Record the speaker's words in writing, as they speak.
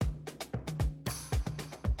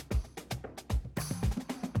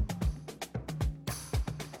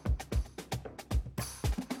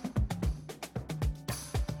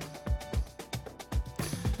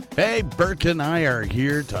Hey, Burke and I are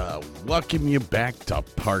here to welcome you back to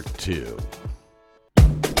part 2.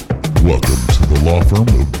 Welcome to the law firm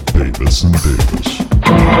of Davis and Davis.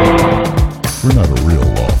 We're not a real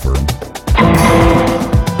law firm.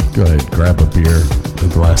 Go ahead, grab a beer,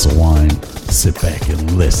 a glass of wine, sit back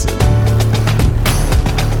and listen.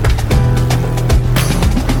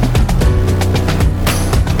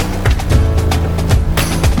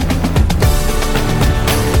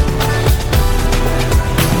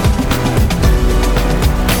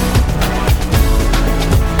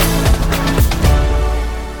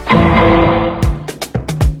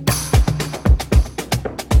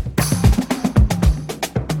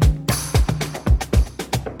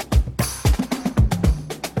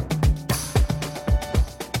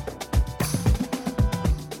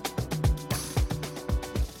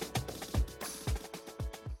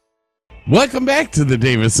 Welcome back to the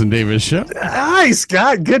Davis and Davis Show. Hi,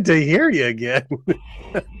 Scott. Good to hear you again.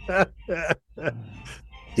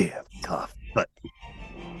 Damn tough, but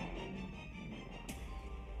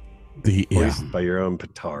poisoned by your own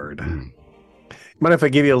petard. Mind if I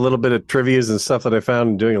give you a little bit of trivias and stuff that I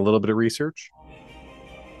found doing a little bit of research?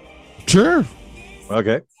 Sure.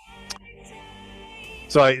 Okay.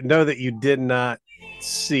 So I know that you did not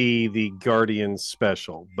see the Guardians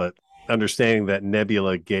special, but understanding that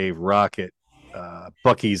Nebula gave Rocket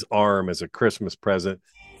Bucky's arm as a Christmas present,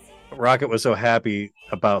 Rocket was so happy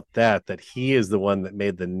about that he is the one that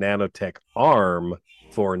made the nanotech arm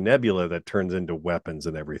for Nebula that turns into weapons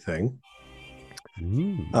and everything.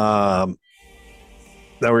 Now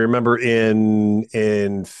we remember in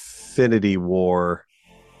Infinity War,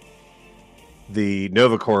 the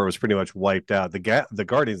Nova Corps was pretty much wiped out. The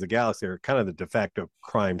Guardians of the Galaxy are kind of the de facto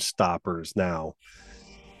crime stoppers now.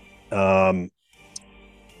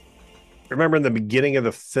 Remember in the beginning of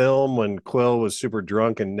the film when Quill was super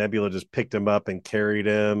drunk and Nebula just picked him up and carried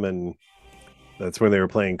him, and that's when they were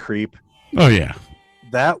playing creep? Oh, yeah.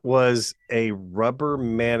 That was a rubber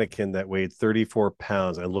mannequin that weighed 34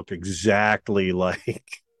 pounds and looked exactly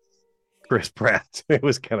like Chris Pratt. It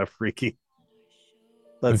was kind of freaky.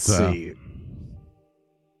 Let's see.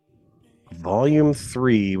 Volume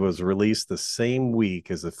 3 was released the same week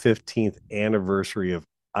as the 15th anniversary of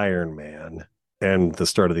Iron Man and the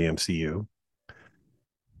start of the MCU.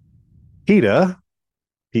 PETA,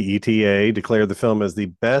 P-E-T-A, declared the film as the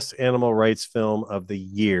best animal rights film of the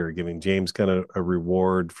year, giving James Gunn a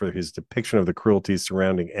reward for his depiction of the cruelty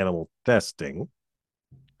surrounding animal testing.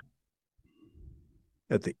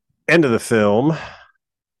 At the end of the film,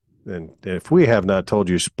 and if we have not told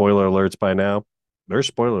you spoiler alerts by now, there's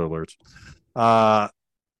spoiler alerts.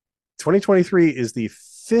 2023 is the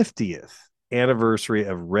 50th anniversary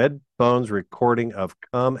of Redbone's recording of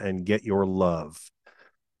Come and Get Your Love,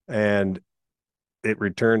 and it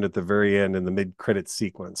returned at the very end in the mid-credit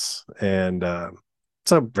sequence, and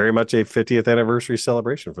it's very much a 50th anniversary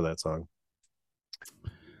celebration for that song.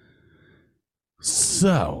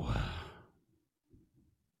 So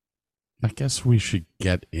I guess we should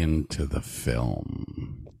get into the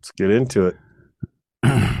film. Let's get into it.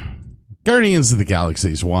 Guardians of the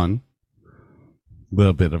Galaxy's 1,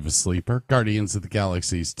 little bit of a sleeper. Guardians of the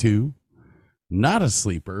Galaxy's 2, not a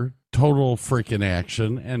sleeper, total freaking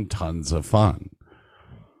action and tons of fun.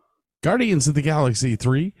 Guardians of the Galaxy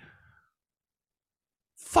 3,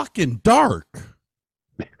 fucking dark.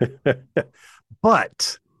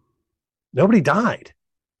 But nobody died.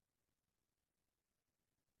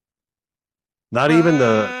 Not even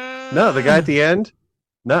the guy at the end.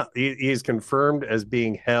 No, he's confirmed as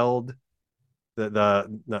being held.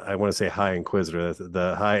 I want to say High Inquisitor,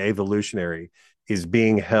 the High Evolutionary, is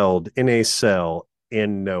being held in a cell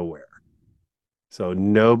in nowhere. So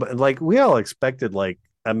nobody, like we all expected, like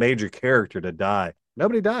a major character to die.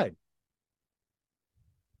 Nobody died.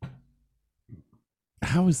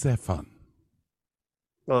 How is that fun?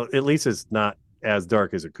 Well, at least it's not as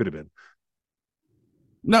dark as it could have been.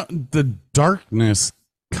 No, the darkness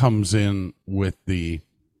comes in with the...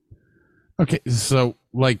 Okay, so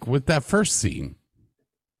like with that first scene,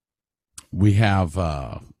 we have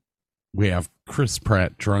Chris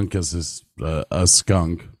Pratt drunk as a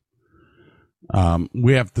skunk.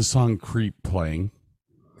 We have the song Creep playing,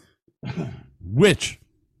 which,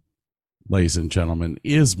 ladies and gentlemen,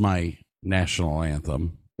 is my national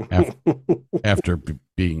anthem after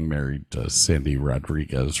being married to Sandy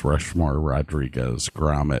Rodriguez, Rushmore Rodriguez,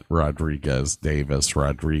 Gromit Rodriguez, Davis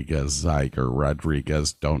Rodriguez, Zeiger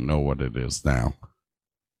Rodriguez. Don't know what it is now.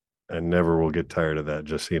 I never will get tired of that,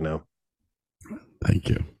 just so you know. Thank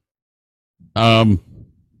you. No,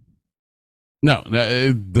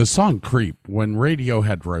 the song Creep, when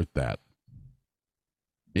Radiohead wrote that,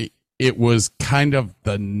 it was kind of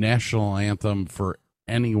the national anthem for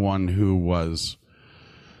anyone who was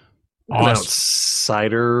An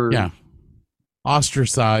outsider. yeah,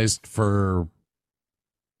 ostracized for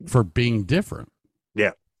being different.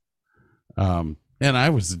 Yeah. And I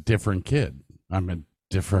was a different kid. I'm a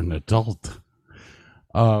different adult.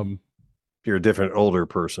 You're a different older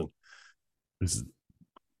person.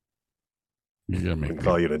 You're gonna I make wouldn't me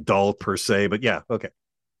call you an adult per se, but yeah, okay.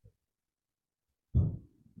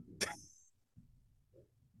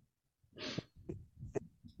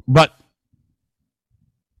 But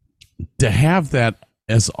to have that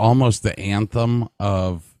as almost the anthem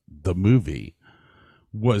of the movie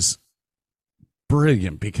was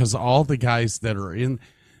brilliant, because all the guys that are in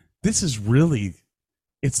this is really,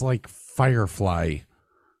 it's like Firefly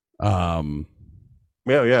Yeah,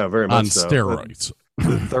 very much on so. steroids.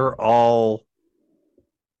 They're all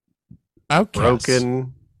Outcasts.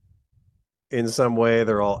 broken in some way.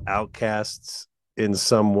 They're all outcasts in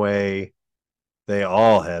some way. They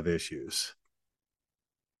all have issues.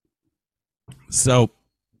 So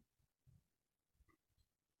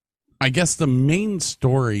I guess the main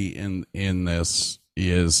story in this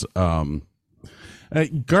is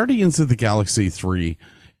Guardians of the Galaxy 3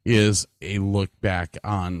 is a look back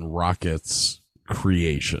on Rocket's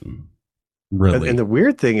creation. Really. And the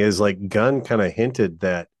weird thing is, like, Gunn kind of hinted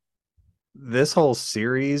that this whole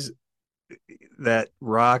series, that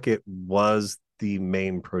Rocket was the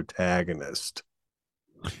main protagonist.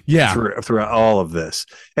 Yeah. Throughout all of this.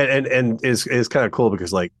 And is kind of cool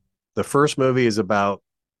because, like, the first movie is about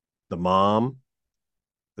the mom,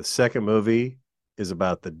 the second movie is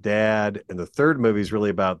about the dad, and the third movie is really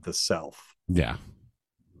about the self. Yeah.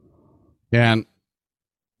 And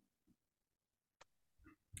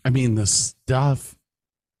I mean, the stuff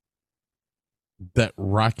that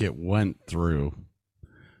Rocket went through,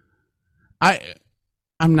 I'm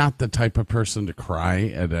not the type of person to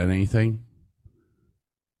cry at anything.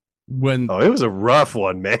 It was a rough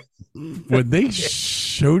one, man. When they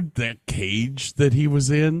showed that cage that he was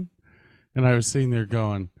in, and I was sitting there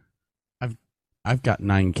going, I've got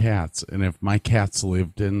 9 cats, and if my cats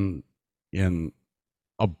lived in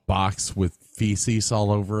a box with feces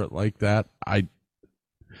all over it like that, I'd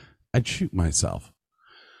shoot myself.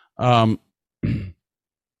 But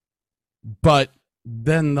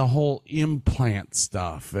then the whole implant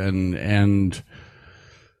stuff, and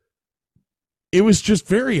it was just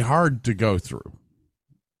very hard to go through.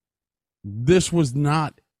 This was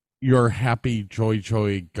not your happy joy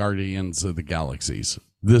Guardians of the Galaxies.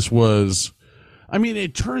 This was, I mean,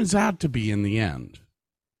 it turns out to be in the end.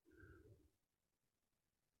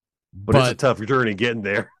 But it's a tough journey getting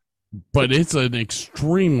there. But it's an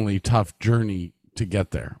extremely tough journey to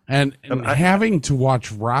get there. And having to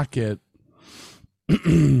watch Rocket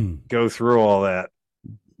go through all that.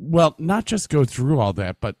 Well, not just go through all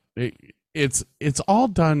that, but it's all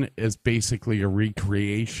done as basically a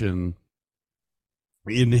recreation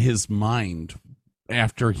in his mind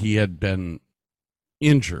after he had been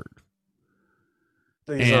injured.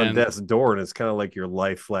 He's on death's door, and it's kind of like your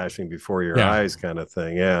life flashing before your eyes kind of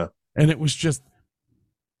thing. Yeah. And it was just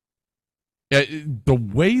the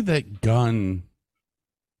way that Gunn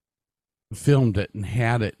filmed it and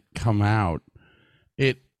had it come out,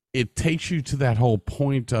 it takes you to that whole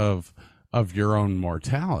point of your own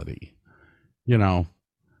mortality. You know,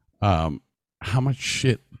 how much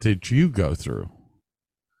shit did you go through?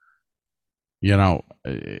 You know,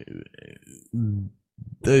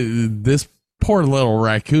 this poor little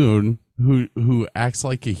raccoon who acts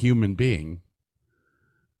like a human being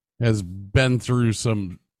has been through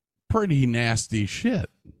some pretty nasty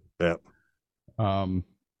shit. Yeah. And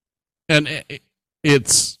it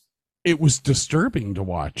was disturbing to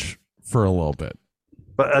watch for a little bit.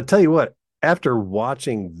 But I'll tell you what, after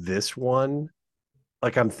watching this one,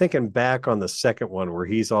 like, I'm thinking back on the second one where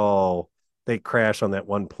they crash on that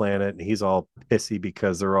one planet and he's all pissy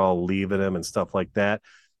because they're all leaving him and stuff like that.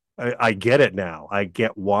 I get it now. I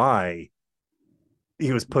get why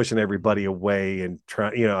he was pushing everybody away and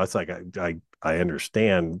trying, it's like, I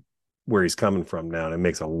understand where he's coming from now, and it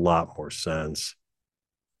makes a lot more sense.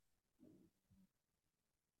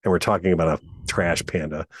 And we're talking about a trash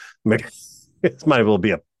panda. It might as well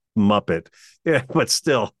be a Muppet. Yeah, but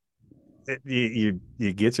still, you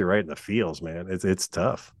get you right in the feels, man. It's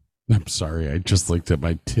tough. I'm sorry. I just looked at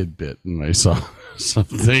my tidbit and I saw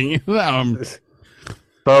something.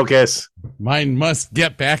 Focus. Mine must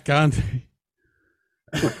get back on.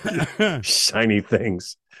 Shiny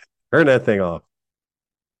things. Turn that thing off.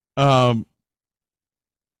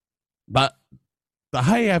 But the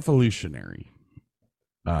High Evolutionary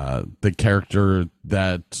the character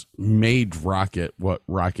that made Rocket what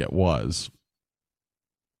Rocket was.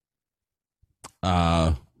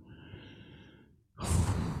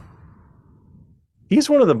 He's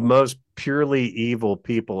one of the most purely evil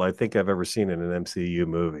people I think I've ever seen in an MCU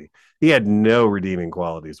movie. He had no redeeming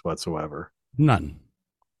qualities whatsoever. None.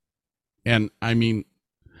 And I mean,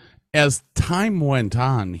 as time went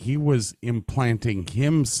on, he was implanting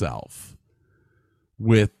himself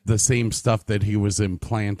with the same stuff that he was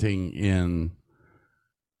implanting in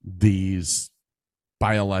these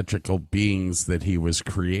biological beings that he was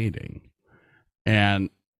creating. And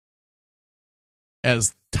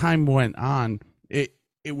as time went on,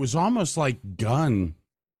 it was almost like Gunn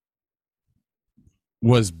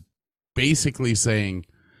was basically saying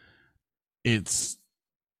it's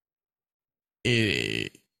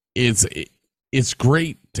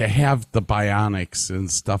great to have the bionics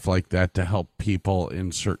and stuff like that to help people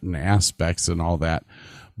in certain aspects and all that,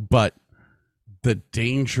 but the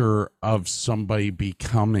danger of somebody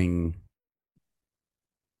becoming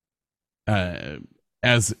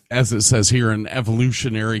as it says here, an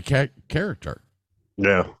evolutionary character.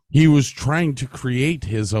 Yeah. He was trying to create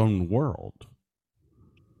his own world.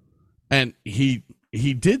 And he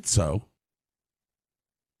did so.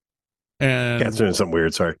 And Cat's doing something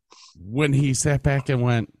weird, sorry. When he sat back and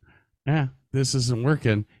went, this isn't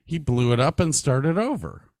working, he blew it up and started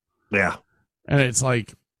over. Yeah. And it's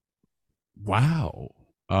like, wow.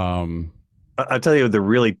 I'll tell you the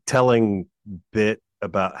really telling bit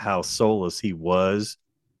about how soulless he was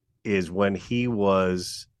is when he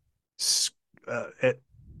was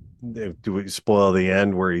do we spoil the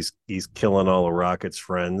end where he's killing all of Rocket's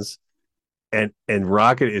friends and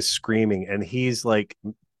Rocket is screaming and he's like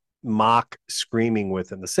mock screaming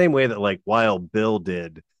with him the same way that like Wild Bill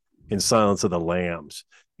did in Silence of the Lambs.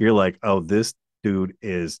 You're like, oh, this dude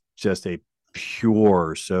is just a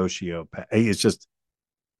pure sociopath. He's just,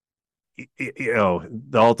 you know,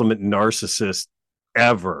 the ultimate narcissist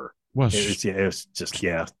ever. Well, it's just,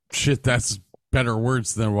 yeah. Shit, that's better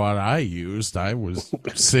words than what I used. I was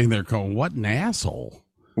sitting there going, what an asshole.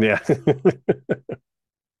 Yeah.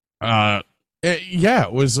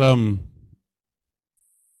 It was,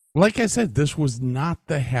 like I said, this was not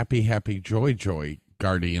the happy, joy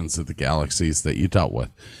Guardians of the Galaxies that you dealt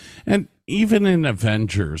with. And even in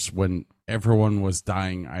Avengers, when everyone was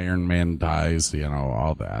dying, Iron Man dies, you know,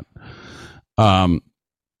 all that.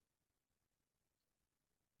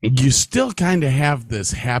 You still kind of have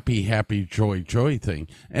this happy, joy thing.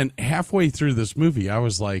 And halfway through this movie, I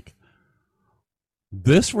was like,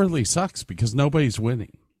 this really sucks because nobody's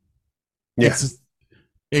winning. Yes.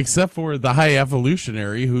 Except for the High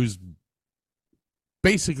Evolutionary, who's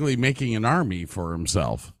basically making an army for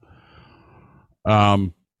himself.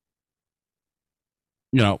 You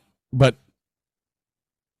know, but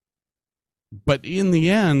in the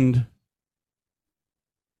end,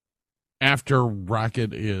 after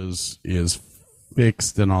Rocket is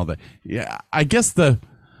fixed and all that, yeah, I guess the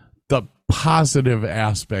positive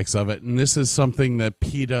aspects of it, and this is something that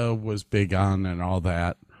Pt2 was big on and all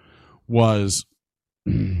that, was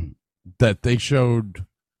that they showed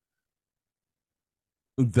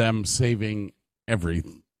them saving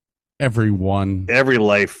everyone, every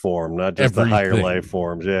life form, not just the higher life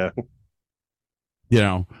forms. Yeah. You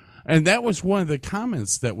know, and that was one of the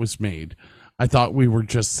comments that was made. I thought we were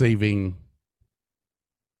just saving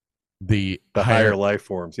the higher life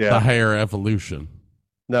forms. Yeah. The higher evolution.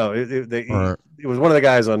 No, it was one of the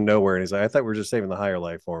guys on Nowhere, and he's like, I thought we were just saving the higher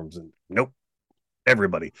life forms. And nope,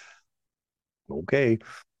 everybody. Okay.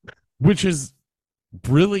 Which is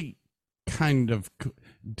really kind of,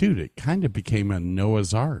 dude, it kind of became a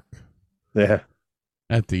Noah's Ark. Yeah.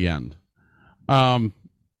 At the end.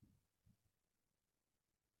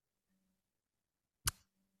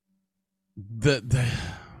 The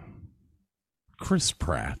Chris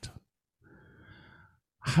Pratt.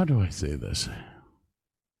 How do I say this?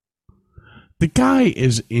 The guy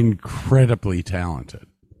is incredibly talented.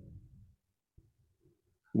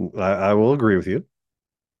 I will agree with you.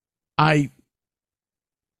 I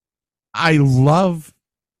love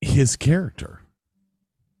his character.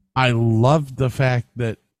 I love the fact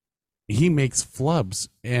that he makes flubs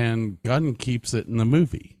and Gunn keeps it in the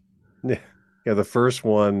movie. Yeah, the first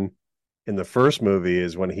one in the first movie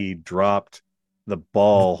is when he dropped the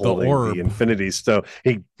ball holding the Infinity Stone.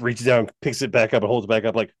 He reaches down, picks it back up, and holds it back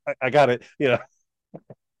up like, I got it, you know.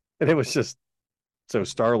 And it was just so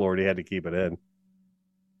Star-Lord, he had to keep it in.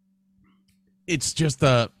 It's just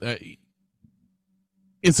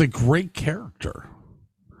it's a great character.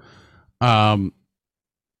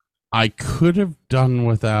 I could have done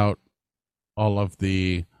without all of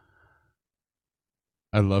the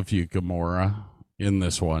I love you, Gamora, in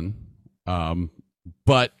this one.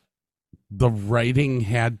 But the writing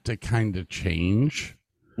had to kind of change.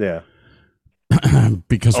 Yeah.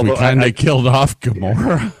 Because Although we kind I of killed off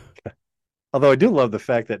Gamora. although I do love the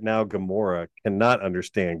fact that now Gamora cannot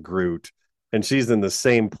understand Groot, and she's in the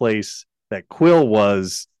same place that Quill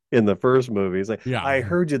was in the first movie. He's like, Yeah. I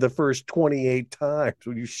heard you the first 28 times.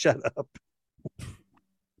 Will you shut up?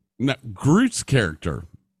 Now, Groot's character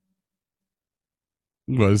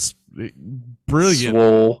was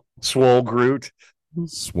brilliant. Swole Groot.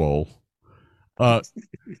 Swole.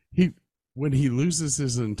 He when he loses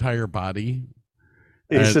his entire body,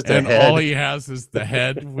 He's just a and head. all he has is the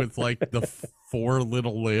head with like the four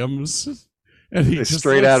little limbs, and he just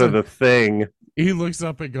straight out of the Thing. He looks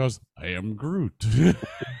up and goes, "I am Groot."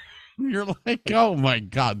 You're like, "Oh my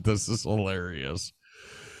god, this is hilarious."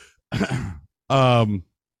 The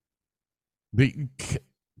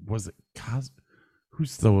was it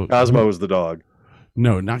who's the Cosmo was the dog.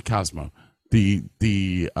 No, not Cosmo. The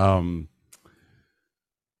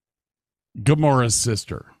Gamora's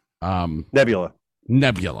sister, Nebula.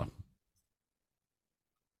 Nebula,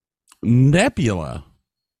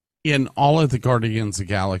 in all of the Guardians of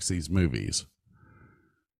the Galaxy's movies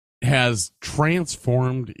has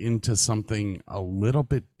transformed into something a little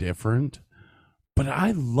bit different, but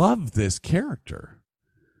I love this character.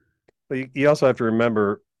 But you also have to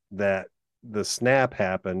remember that the snap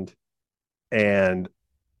happened and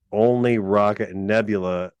only Rocket and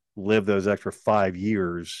Nebula lived those extra 5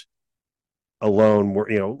 years alone,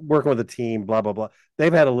 working with a team, blah, blah, blah.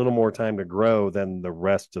 They've had a little more time to grow than the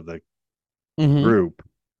rest of the group.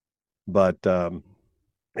 But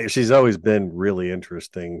she's always been really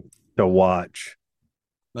interesting to watch.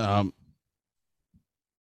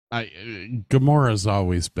 Gamora's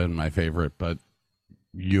always been my favorite, but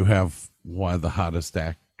you have one of the hottest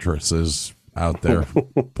actresses out there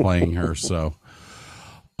playing her, so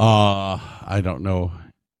I don't know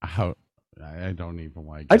how. I don't even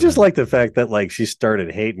like. I just like the fact that like she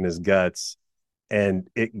started hating his guts, and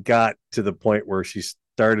it got to the point where she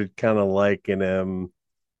started kind of liking him.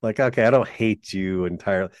 Like, okay, I don't hate you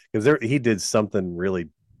entirely, because he did something really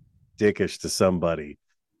dickish to somebody,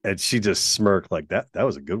 and she just smirked like that. That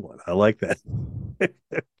was a good one. I like that.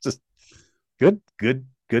 Just good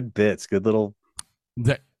bits, good little.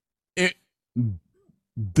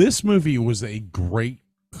 This movie was a great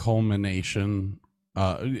culmination.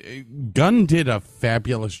 Gunn did a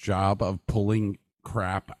fabulous job of pulling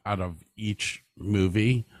crap out of each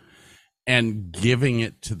movie and giving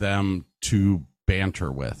it to them to banter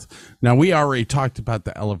with. Now, we already talked about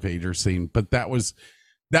the elevator scene, but that was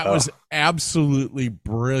absolutely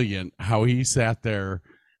brilliant how he sat there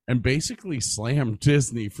and basically slammed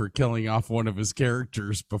Disney for killing off one of his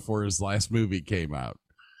characters before his last movie came out.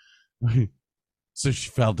 So she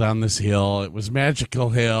fell down this hill. It was Magical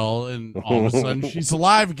Hill, and all of a sudden she's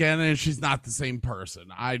alive again, and she's not the same person.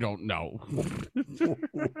 I don't know.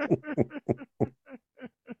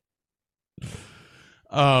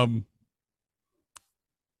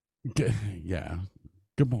 Yeah,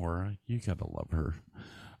 Gamora, you gotta love her.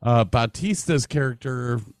 Bautista's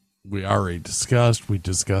character, we already discussed. We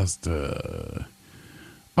discussed. I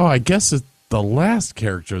guess the last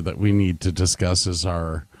character that we need to discuss is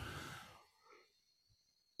our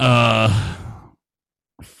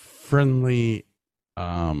friendly.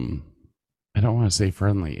 I don't want to say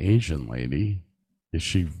friendly Asian lady. Is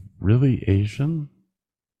she really Asian?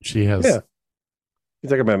 She has. Yeah. You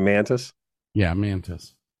talking about Mantis? Yeah,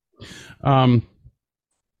 Mantis.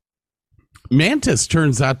 Mantis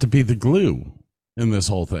turns out to be the glue in this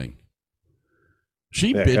whole thing.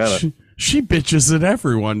 She bitches at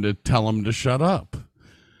everyone to tell them to shut up.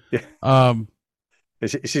 Yeah.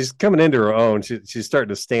 She's coming into her own. She's starting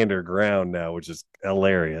to stand her ground now, which is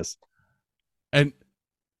hilarious. And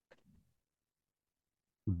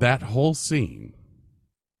that whole scene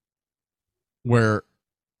where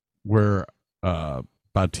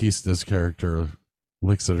Bautista's character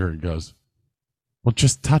looks at her and goes, "Well,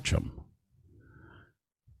 just touch him."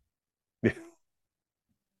 Yeah.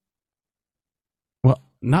 Well,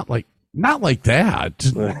 not like that.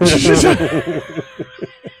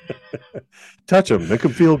 Touch him, make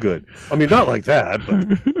him feel good. I mean, not like that,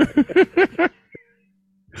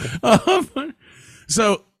 but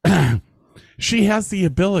so she has the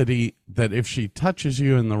ability that if she touches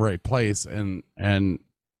you in the right place and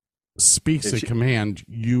speaks a command,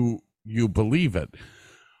 you believe it.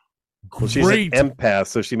 Well, she's an empath,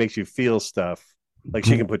 so she makes you feel stuff. Like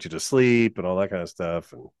she can put you to sleep and all that kind of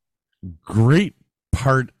stuff. And great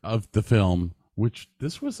part of the film, which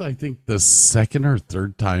this was, I think, the second or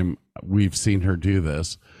third time we've seen her do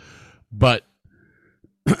this, but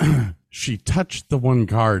she touched the one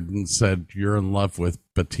guard and said, "You're in love with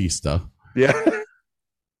Batista." Yeah.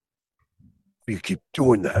 You keep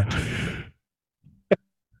doing that.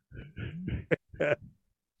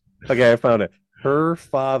 Okay, I found it. Her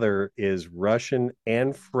father is Russian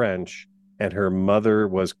and French, and her mother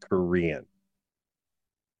was Korean.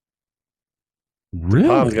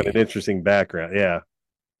 Tom's got an Really? interesting background. Yeah.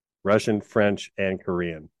 Russian, French, and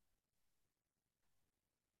Korean.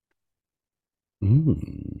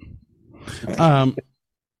 Mm.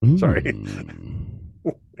 Sorry. Mm.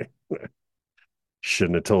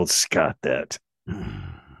 Shouldn't have told Scott that.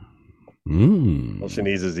 All she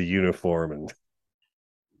needs is a uniform and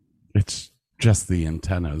It's just the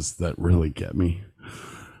antennas that really get me.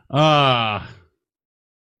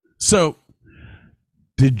 So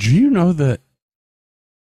did you know that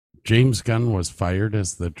James Gunn was fired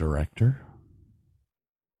as the director?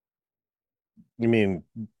 you mean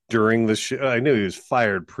during the show? I knew he was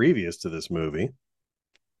fired previous to this movie.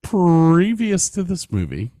 Previous to this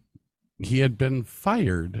movie, he had been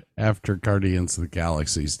fired after Guardians of the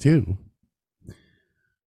Galaxies 2.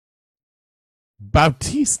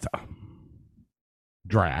 Bautista,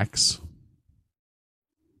 Drax,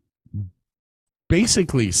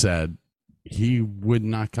 basically said he would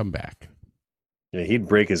not come back. Yeah, he'd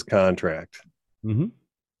break his contract. Mm-hmm.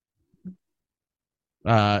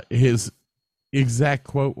 His exact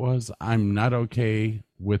quote was, "I'm not okay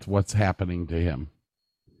with what's happening to him."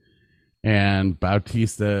 And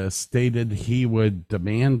Bautista stated he would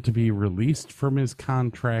demand to be released from his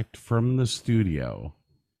contract from the studio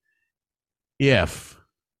if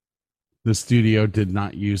the studio did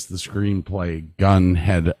not use the screenplay Gunn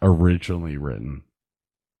had originally written.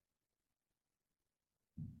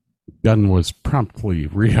 Gunn was promptly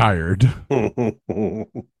rehired.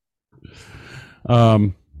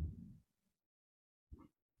 All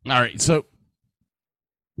right, so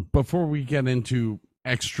before we get into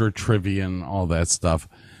extra trivia and all that stuff,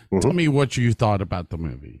 tell me what you thought about the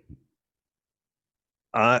movie.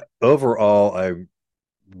 Overall, I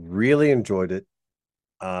really enjoyed it.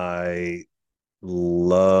 I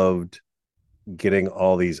loved getting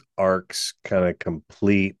all these arcs kind of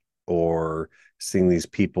complete, or seeing these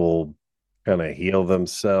people kind of heal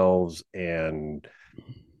themselves and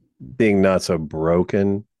being not so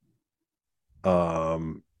broken.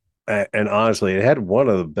 And honestly, it had one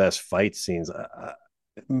of the best fight scenes,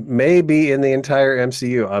 maybe in the entire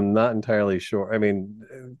MCU. I'm not entirely sure. I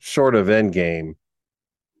mean, short of Endgame,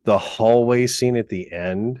 the hallway scene at the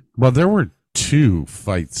end. Well, there were two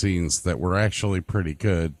fight scenes that were actually pretty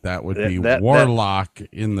good. That would be Warlock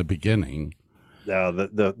in the beginning. No,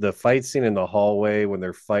 the fight scene in the hallway when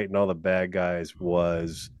they're fighting all the bad guys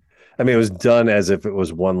was, I mean, it was done as if it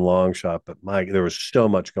was one long shot, but there was so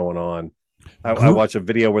much going on. I watched a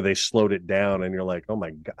video where they slowed it down, and you're like, oh my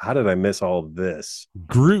God, how did I miss all of this?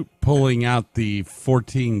 Groot pulling out the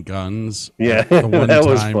 14 guns. Yeah, that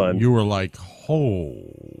was fun. You were like, oh,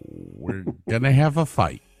 we're going to have a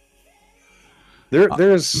fight.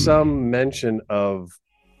 There's some mention of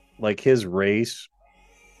like his race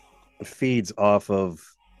feeds off of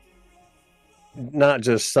not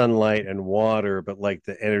just sunlight and water, but like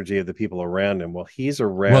the energy of the people around him. Well, he's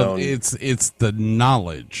around. Well, it's the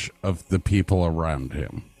knowledge of the people around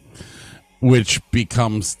him, which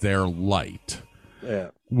becomes their light. Yeah.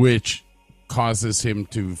 Which causes him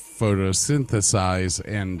to photosynthesize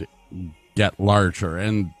and get larger.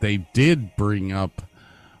 And they did bring up,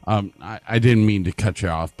 I didn't mean to cut you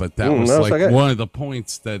off, but that was like okay. One of the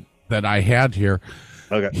points that I had here.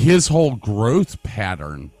 Okay. His whole growth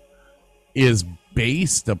pattern is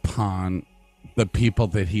based upon the people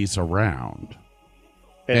that he's around.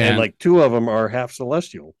 And like two of them are half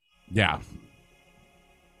celestial. Yeah.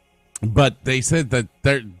 But they said that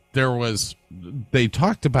they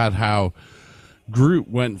talked about how Groot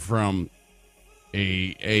went from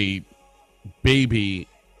a baby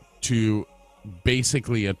to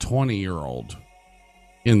basically a 20-year-old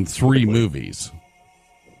in 3 movies.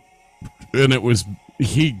 And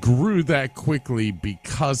he grew that quickly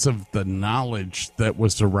because of the knowledge that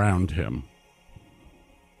was around him.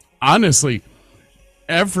 Honestly,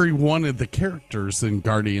 every one of the characters in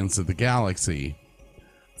Guardians of the Galaxy,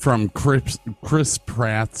 from Chris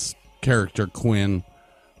Pratt's character Quill,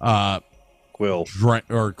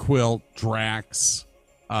 Drax,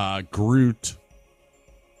 Groot,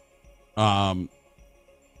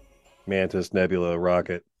 Mantis, Nebula,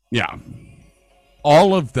 Rocket. Yeah.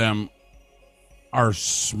 All of them are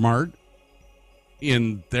smart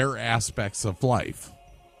in their aspects of life.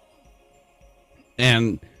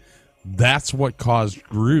 And that's what caused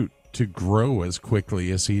Groot to grow as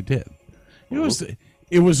quickly as he did.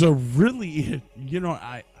 it was a really,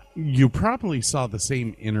 you probably saw the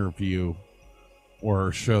same interview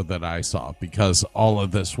or show that I saw, because all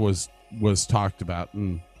of this was talked about.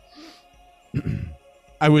 And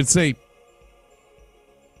I would say,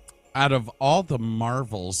 out of all the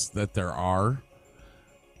Marvels that there are,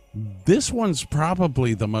 this one's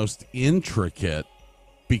probably the most intricate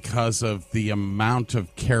because of the amount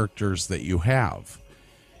of characters that you have.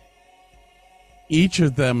 Each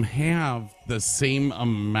of them have the same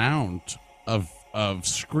amount of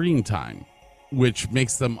screen time, which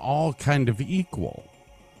makes them all kind of equal.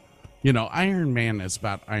 Iron Man is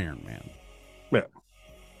about Iron Man. Yeah.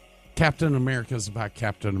 Captain America is about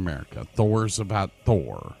Captain America. Thor's about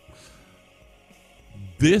Thor.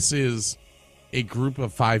 This is a group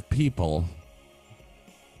of 5 people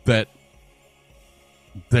that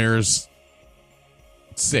there's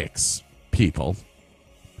 6 people.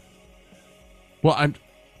 Well, I'm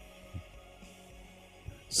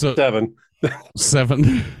so 7.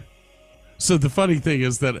 7. So the funny thing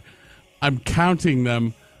is that I'm counting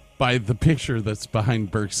them by the picture that's behind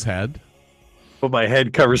Burke's head. Well, my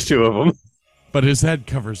head covers 2 of them. But his head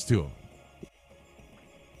covers 2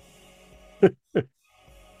 of them.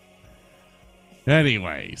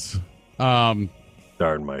 Anyways. Darn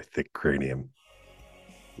my thick cranium.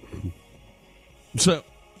 So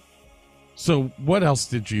what else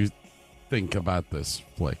did you think about this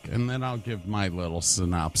flick? And then I'll give my little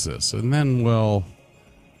synopsis, and then we'll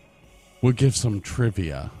give some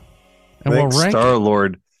trivia, and we'll rank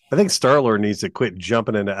Star-Lord. I think Star-Lord needs to quit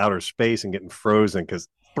jumping into outer space and getting frozen, because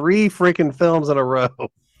 3 freaking films in a row.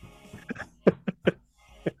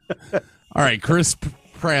 All right, Chris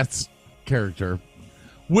Pratt's character,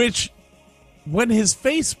 which when his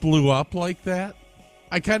face blew up like that,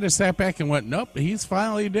 I kind of sat back and went, nope, he's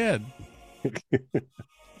finally dead.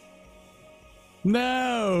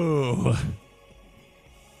 No.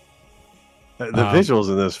 The visuals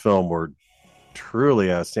in this film were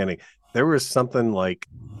truly outstanding. There was something like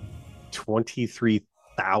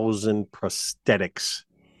 23,000 prosthetics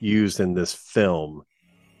used in this film.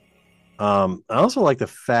 I also like the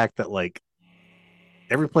fact that, like,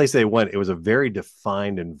 every place they went, it was a very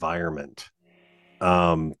defined environment.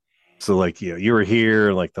 So, like, you were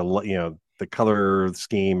here, like, the color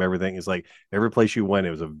scheme, everything is like, every place you went,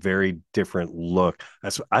 it was a very different look.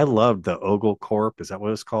 I loved the Ogle Corp. Is that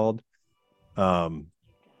what it's called? Orgosphere,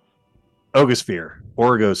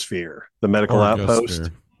 the medical outpost.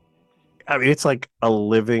 I mean, it's like a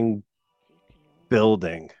living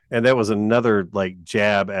building. And that was another, like,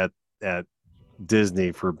 jab at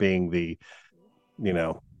Disney for being the,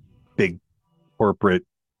 big corporate,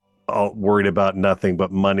 all worried about nothing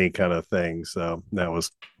but money kind of thing. So that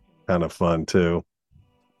was kind of fun too.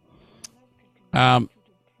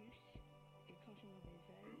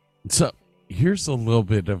 So here's a little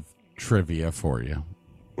bit of trivia for you.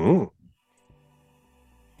 Ooh.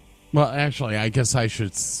 Well, actually, I guess I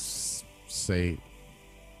should say,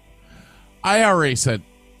 I already said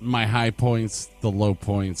my high points, the low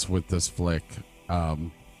points with this flick.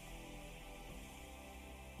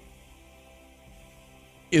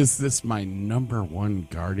 Is this my number 1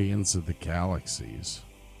 Guardians of the Galaxies?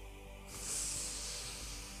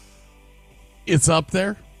 It's up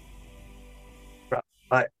there.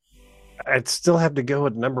 I'd still have to go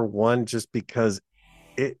with number 1 just because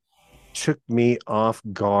it took me off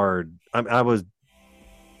guard. I was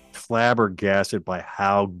flabbergasted by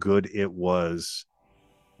how good it was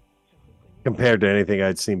compared to anything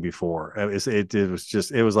I'd seen before.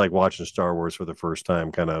 It was like watching Star Wars for the first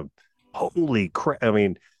time, kind of, holy crap. I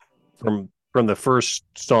mean, from the first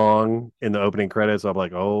song in the opening credits, I'm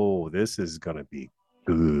like, oh, this is going to be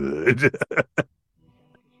good.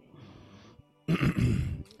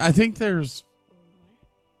 I think there's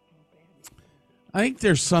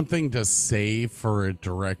something to say for a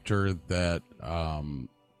director that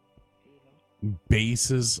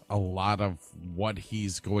bases a lot of what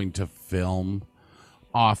he's going to film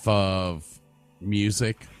off of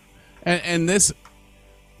music. And this,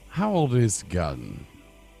 how old is Gunn?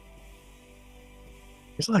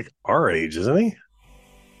 He's like our age, isn't he?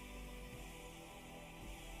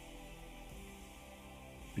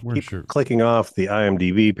 Keep clicking off the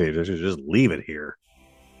IMDb page. I should just leave it here.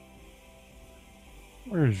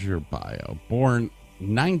 Where's your bio? Born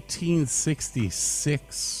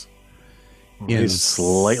 1966. He's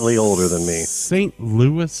slightly older than me. St.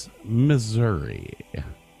 Louis, Missouri.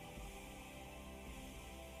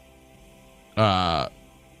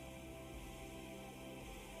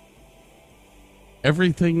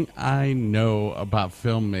 Everything I know about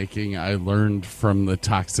filmmaking, I learned from The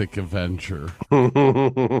Toxic Avenger.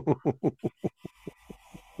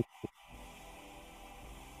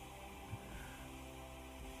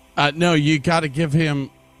 No, you got to give him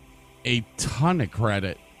a ton of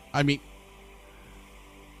credit. I mean,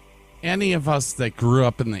 any of us that grew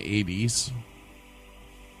up in the 80s,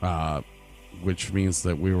 which means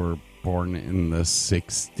that we were born in the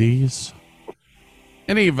 60s,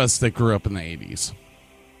 any of us that grew up in the 80s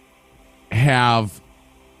have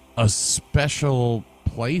a special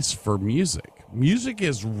place for music. Music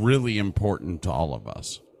is really important to all of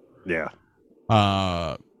us. Yeah.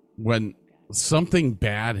 When something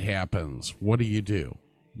bad happens, what do?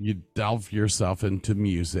 You delve yourself into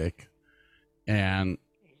music and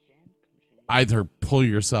either pull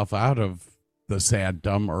yourself out of the sad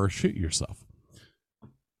dumb or shoot yourself.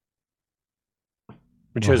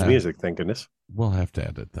 We chose music, thank goodness. We'll have to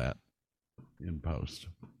edit that in post.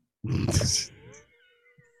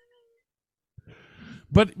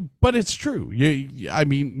 But it's true. I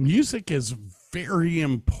mean, music is very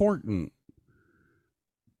important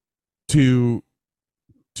to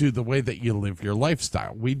the way that you live your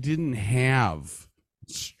lifestyle. We didn't have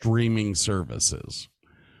streaming services.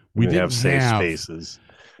 We didn't have safe spaces.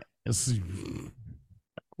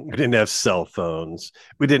 We didn't have cell phones.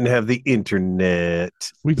 We didn't have the internet.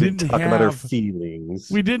 We didn't talk about our feelings.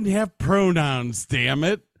 We didn't have pronouns, damn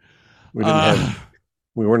it. We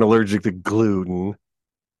weren't allergic to gluten.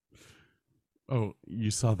 Oh,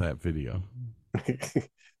 you saw that video.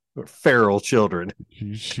 We're feral children.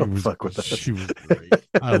 She was, fuck with us. She was great.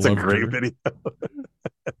 That's a great video.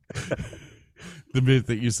 The minute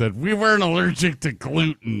that you said we weren't allergic to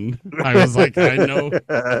gluten, I was like, I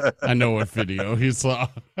know what video he saw.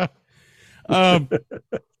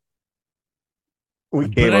 We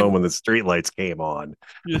came home when the streetlights came on.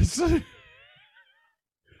 Yes.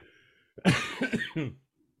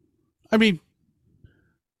 I mean,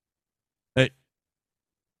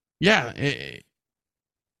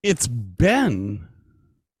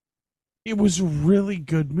 it was a really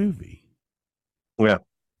good movie. Yeah.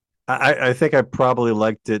 I think I probably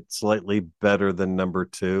liked it slightly better than number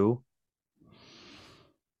 2.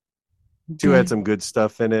 2 had some good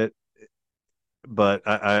stuff in it, but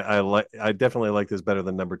I definitely like this better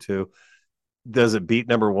than number 2. Does it beat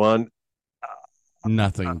number 1?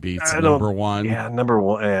 Nothing beats number 1. Yeah, number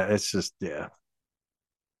 1. Yeah, it's just and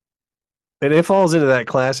it falls into that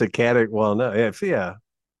classic category. Well, no, yeah.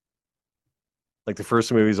 Like the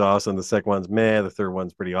first movie's awesome, the second one's meh, the third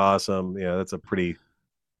one's pretty awesome. Yeah, that's a pretty.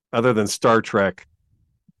 Other than Star Trek,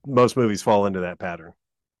 most movies fall into that pattern.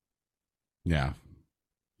 Yeah.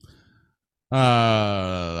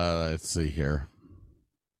 Let's see here.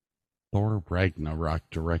 Thor Ragnarok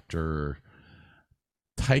director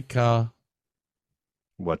Taika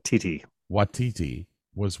Waititi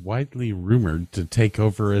was widely rumored to take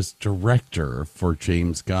over as director for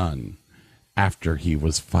James Gunn after he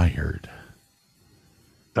was fired.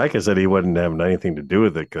 Taika said he wouldn't have anything to do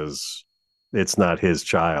with it because it's not his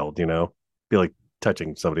child, Be like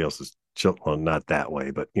touching somebody else's child. Well, not that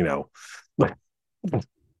way, but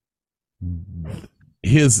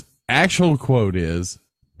His actual quote is,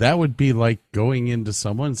 that would be like going into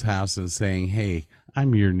someone's house and saying, hey,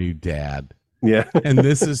 I'm your new dad. Yeah. And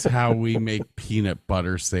this is how we make peanut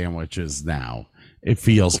butter sandwiches now. It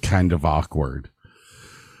feels kind of awkward.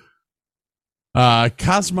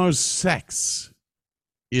 Cosmo's sex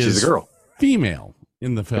is She's a girl. Female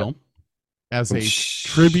in the film. As a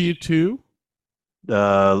tribute to?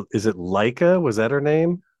 Is it Laika? Was that her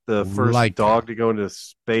name? The first Laika. Dog to go into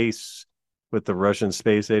space with the Russian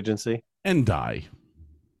space agency? And die.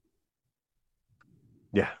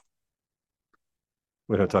 Yeah.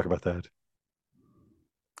 We don't talk about that.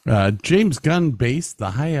 James Gunn based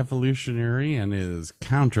The High Evolutionary and his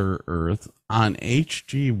Counter-Earth on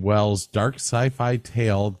H.G. Wells' dark sci-fi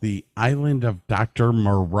tale, The Island of Dr.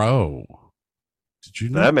 Moreau. Did you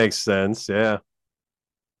know? That makes sense, yeah.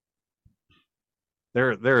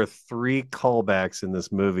 There are 3 callbacks in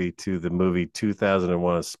this movie to the movie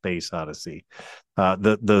 2001: A Space Odyssey.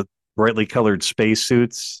 The brightly colored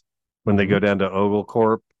spacesuits when they go down to Ogle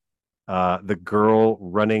Corp. The girl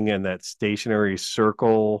running in that stationary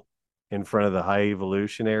circle in front of the High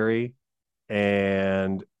Evolutionary,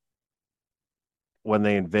 and when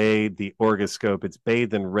they invade the orgoscope, it's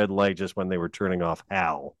bathed in red light just when they were turning off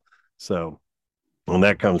HAL. So, and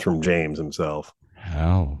that comes from James himself.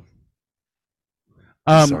 HAL.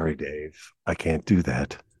 Sorry, Dave. I can't do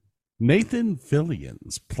that. Nathan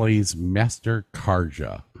Fillions plays Master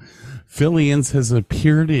Karja. Fillions has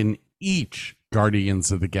appeared in each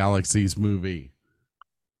Guardians of the Galaxy's movie.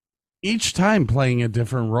 Each time playing a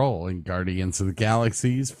different role in Guardians of the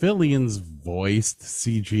Galaxy's, Fillions voiced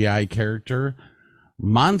CGI character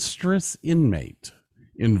Monstrous Inmate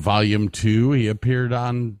In Volume 2, he appeared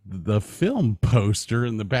on the film poster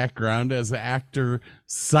in the background as actor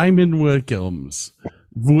Simon Williams,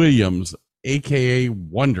 aka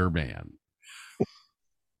Wonder Man.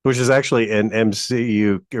 Which is actually an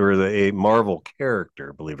MCU or a Marvel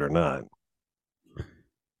character, believe it or not.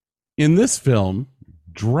 In this film,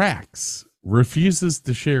 Drax refuses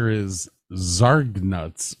to share his Zarg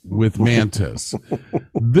nuts with Mantis.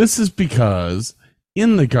 This is because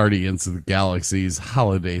in the Guardians of the Galaxy's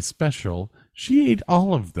holiday special, she ate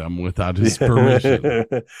all of them without his permission.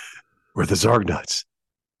 Were the Zarg nuts?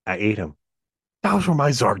 I ate them. Those were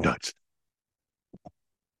my Zarg nuts.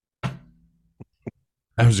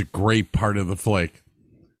 That was a great part of the flick.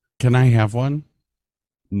 Can I have one?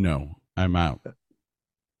 No, I'm out.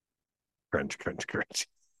 Crunch, crunch, crunch.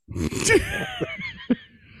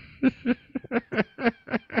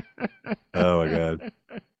 Oh my god.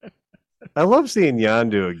 I love seeing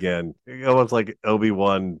Yondu again. Almost like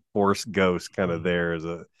Obi-Wan Force Ghost kind of there as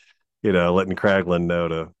a, letting Kraglin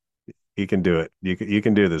know he can do it. You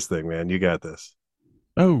can do this thing, man. You got this.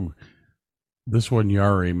 Oh, this one you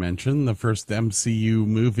already mentioned, the first MCU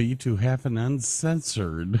movie to have an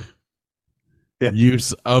uncensored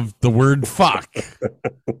use of the word fuck.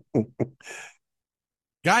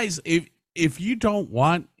 Guys, if you don't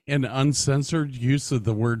want an uncensored use of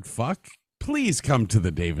the word fuck, please come to the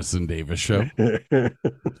Davis and Davis show.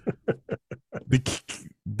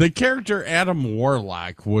 The character Adam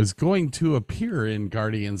Warlock was going to appear in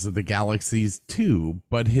Guardians of the Galaxies 2,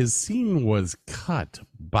 but his scene was cut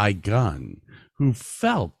by Gunn, who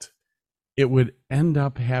felt it would end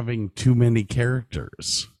up having too many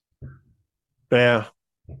characters. Yeah.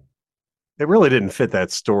 It really didn't fit that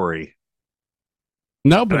story.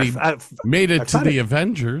 No, but he made it to the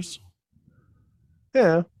Avengers.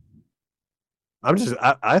 Yeah.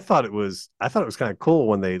 I thought it was kind of cool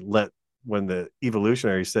when the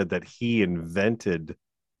evolutionary said that he invented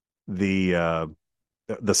the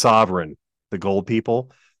sovereign, the gold people.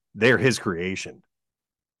 They're his creation.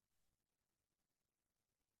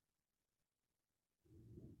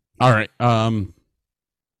 All right.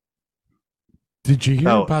 Did you hear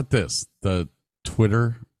about this? The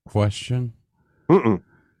Twitter question? Mm-mm.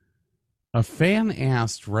 A fan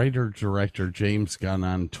asked writer-director James Gunn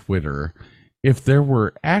on Twitter if there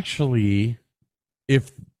was actually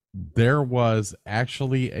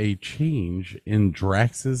a change in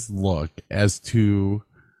Drax's look as to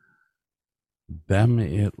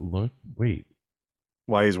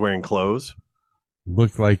why he's wearing clothes?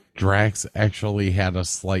 Looked like Drax actually had a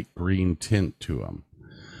slight green tint to him.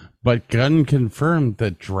 But Gunn confirmed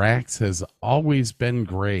that Drax has always been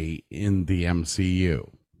gray in the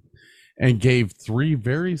MCU and gave 3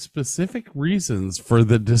 very specific reasons for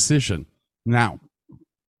the decision. Now,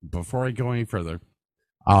 before I go any further,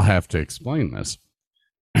 I'll have to explain this.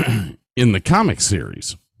 In the comic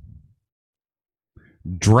series,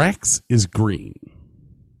 Drax is green.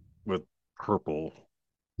 With purple.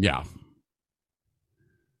 Yeah.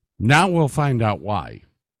 Now we'll find out why.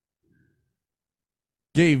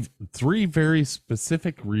 Gave 3 very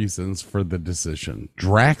specific reasons for the decision.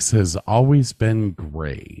 Drax has always been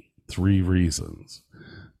gray. 3 reasons.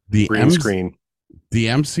 Green screen. The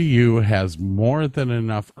MCU has more than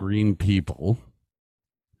enough green people.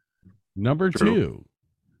 Number True. 2,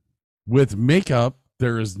 with makeup,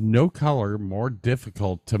 there is no color more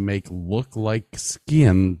difficult to make look like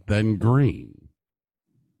skin than green.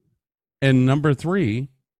 And number 3,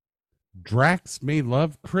 Drax may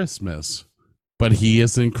love Christmas, but he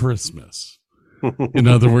isn't Christmas. In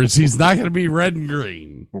other words, he's not going to be red and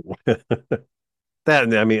green. I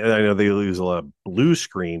know they use a lot of blue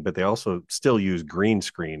screen, but they also still use green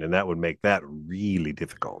screen, and that would make that really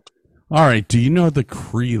difficult. All right. Do you know the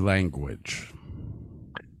Cree language?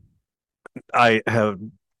 I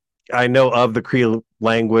know of the Cree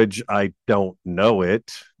language. I don't know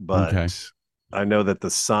it, but okay. I know that the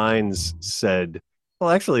signs said, well,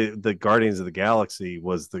 actually, the Guardians of the Galaxy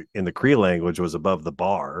in the Cree language was above the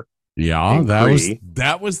bar. Yeah,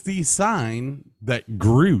 that was the sign that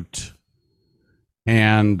Groot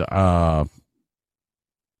and not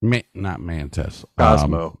Mantis,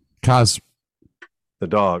 Cosmo, the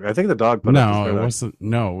dog. I think the dog put no, it wasn't.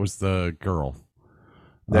 No, it was the girl,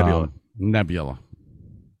 Nebula.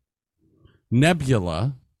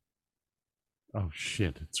 Oh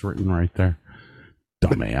shit! It's written right there,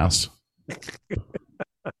 dumbass.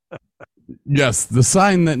 Yes, the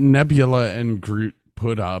sign that Nebula and Groot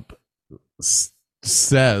put up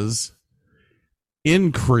says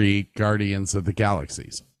in Kree, Guardians of the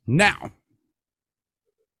Galaxies. Now,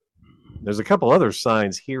 there's a couple other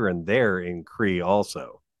signs here and there in Kree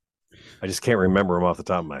also. I just can't remember them off the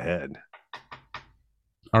top of my head.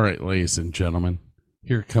 All right, ladies and gentlemen,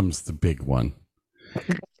 here comes the big one.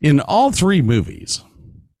 In all three movies,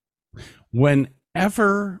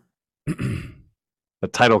 whenever The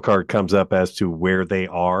title card comes up as to where they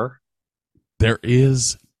are, there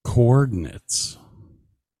is coordinates,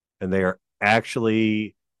 and they are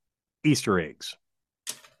actually Easter eggs.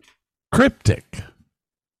 cryptic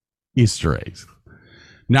Easter eggs.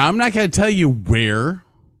 Now, I'm not going to tell you where.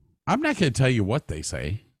 I'm not going to tell you what they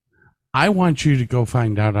say. I want you to go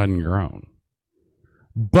find out on your own.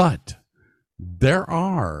 But there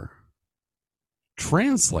are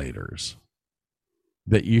translators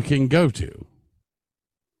that you can go to.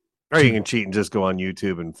 Or you can cheat and just go on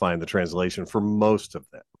YouTube and find the translation for most of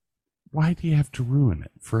them. Why do you have to ruin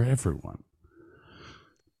it for everyone?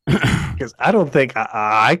 Because I don't think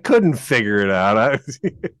I couldn't figure it out.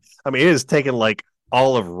 I mean, it has taken like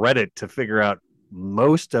all of Reddit to figure out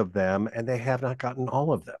most of them, and they have not gotten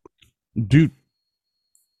all of them. Dude,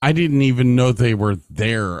 I didn't even know they were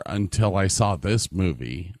there until I saw this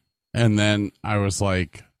movie. And then I was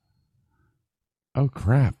like, oh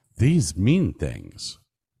crap, these mean things.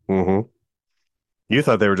 Mm-hmm. You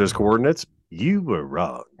thought they were just coordinates? You were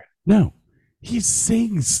wrong. No, he's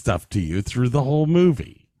saying stuff to you through the whole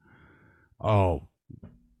movie. Oh,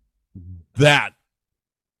 that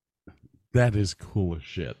is cool as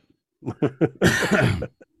shit.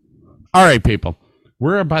 All right, people.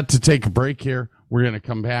 We're about to take a break here. We're going to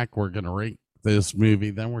come back. We're going to rate this movie.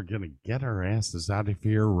 Then we're going to get our asses out of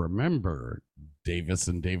here. Remember,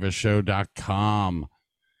 DavisandDavisShow.com.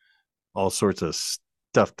 All sorts of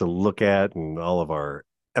stuff to look at, and all of our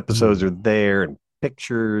episodes are there, and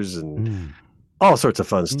pictures, and all sorts of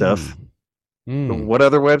fun stuff. What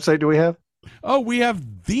other website do we have? Oh, we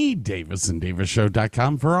have the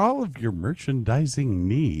DavisandDavisShow.com for all of your merchandising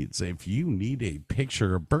needs. If you need a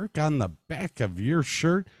picture of Burke on the back of your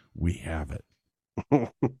shirt, we have it.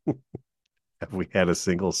 Have we had a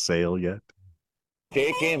single sale yet?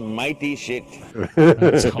 Taking mighty shit.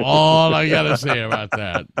 That's all I got to say about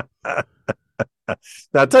that.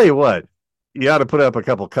 Now, I'll tell you what, you ought to put up a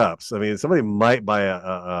couple cups. I mean, somebody might buy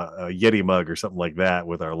a Yeti mug or something like that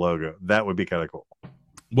with our logo. That would be kind of cool.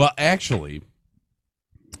 Well, actually,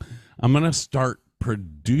 I'm going to start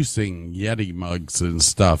producing Yeti mugs and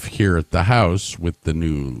stuff here at the house with the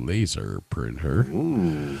new laser printer.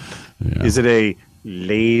 Yeah. Is it a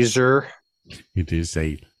laser? It is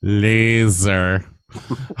a laser.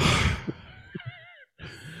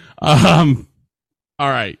 All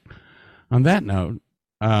right. On that note,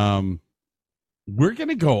 we're going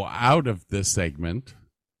to go out of this segment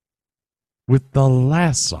with the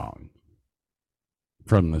last song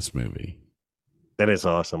from this movie. That is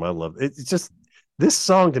awesome. I love it. It's just, this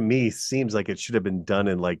song to me seems like it should have been done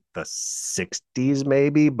in like the 60s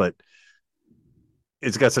maybe, but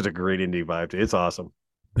it's got such a great indie vibe to it. It's awesome.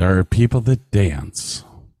 There are people that dance,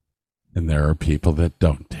 and there are people that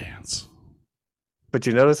don't dance. But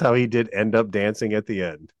you notice how he did end up dancing at the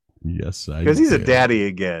end? Yes, I because he's a daddy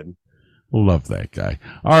again. Love that guy.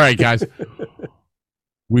 All right, guys.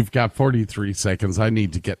 We've got 43 seconds. I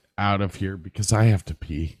need to get out of here because I have to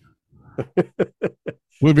pee.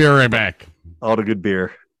 We'll be right back. All the good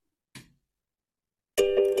beer.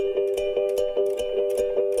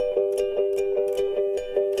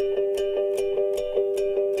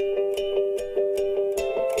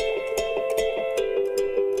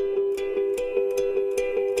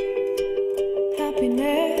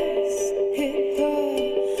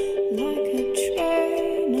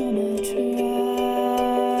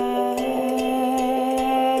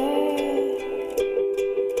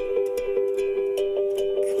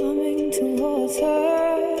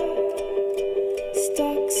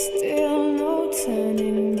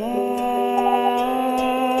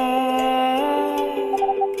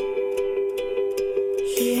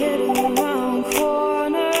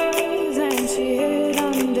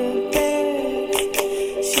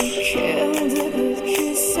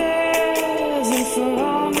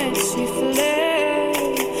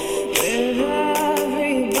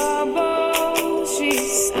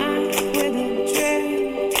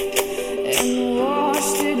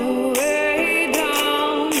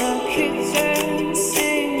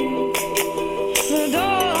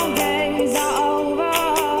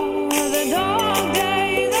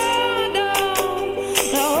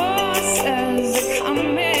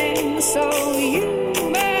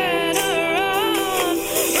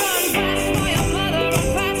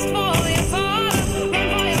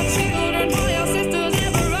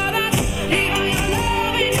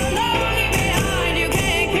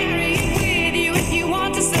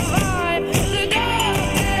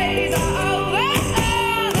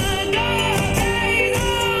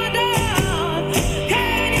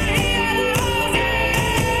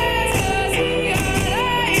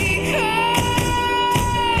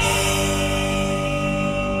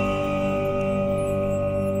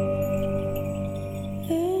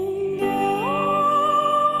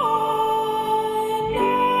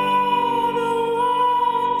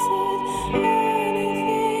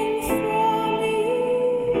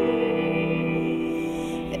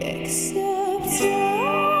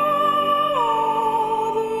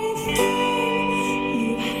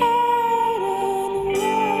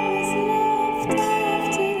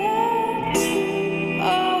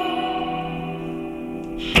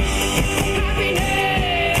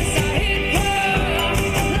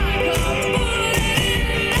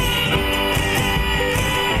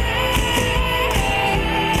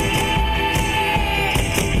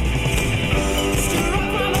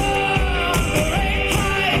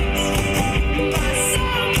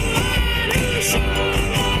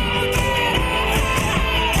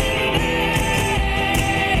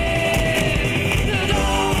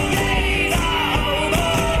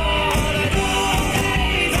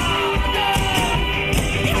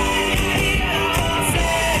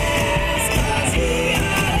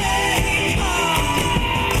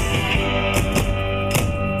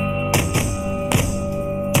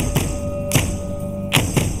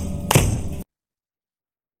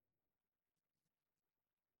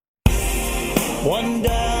 One day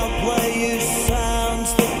I'll play you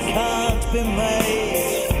sounds that can't be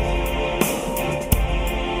made.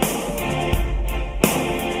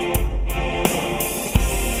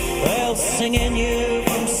 They'll sing in you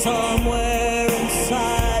from somewhere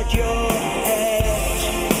inside your head.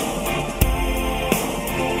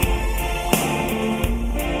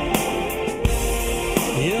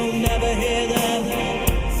 You'll never hear them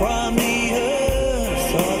from the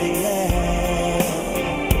earth or the air.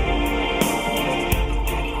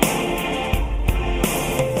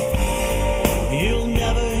 You'll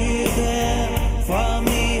never hear them from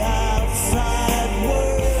the outside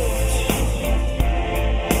world.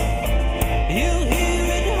 You'll hear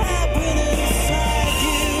it happen inside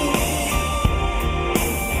you.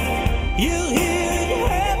 You'll hear it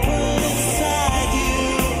happen inside you.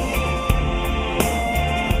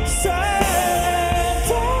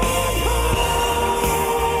 Silent on high.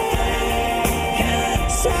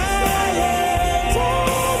 Silent on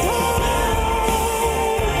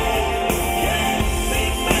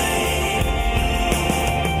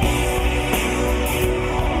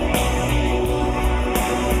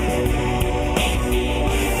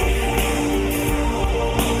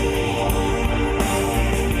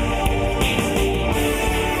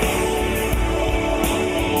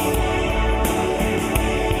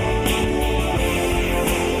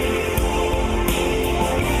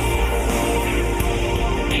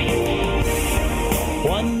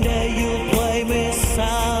One day you'll play me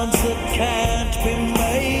sounds that can't be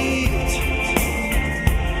made.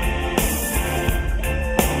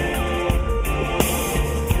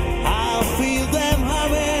 I'll feel them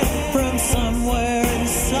humming from somewhere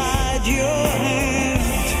inside your hand.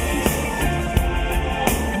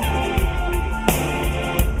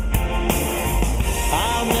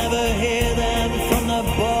 I'll never hear them from the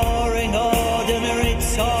boring, ordinary,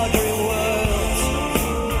 tawdry world.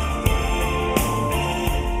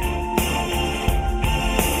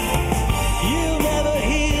 You'll never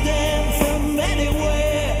hear them from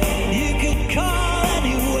anywhere you could call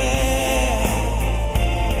anywhere.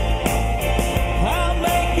 I'll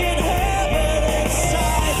make it happen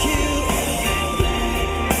inside you.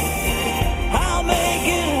 I'll make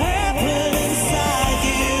it happen inside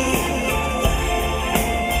you.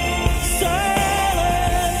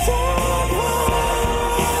 Silent on high.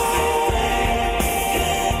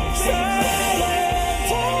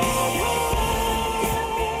 Silent on high.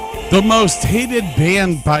 The most hated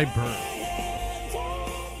band by birth.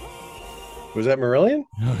 Was that Marillion?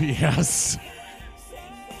 Oh, yes.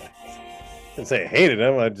 I didn't say I hated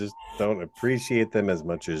them. I just don't appreciate them as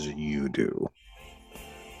much as you do.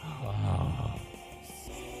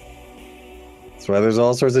 That's why there's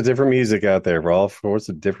all sorts of different music out there for all sorts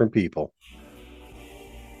of different people.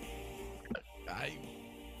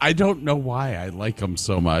 I don't know why I like them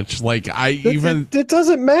so much. Like It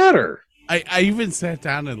doesn't matter. I even sat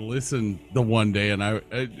down and listened the one day, and I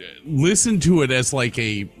listened to it as like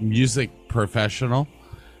a music professional.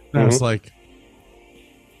 And I was like,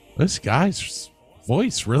 this guy's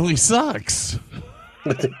voice really sucks.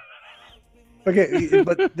 Okay,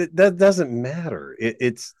 but that doesn't matter.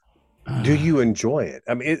 It's do you enjoy it?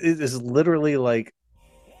 I mean, it is literally like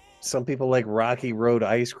some people like Rocky Road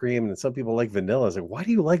ice cream, and some people like vanilla. It's like, why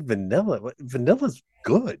do you like vanilla? Vanilla's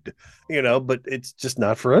good, but it's just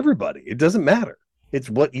not for everybody. It doesn't matter. It's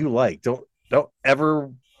what you like. Don't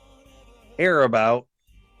ever care about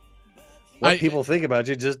what people think about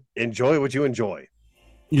you. Just enjoy what you enjoy.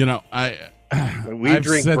 We I've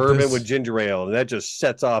drink bourbon with ginger ale, and that just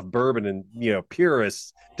sets off bourbon and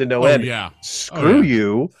purists to no end. Yeah. Screw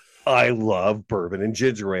you. I love bourbon and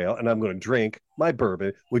ginger ale, and I'm going to drink my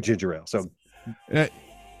bourbon with ginger ale. So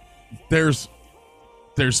there's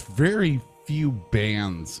very few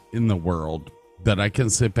bands in the world that I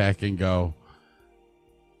can sit back and go,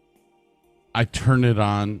 I turn it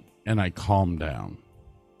on and I calm down.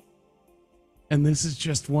 And this is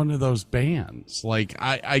just one of those bands. Like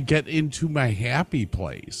I get into my happy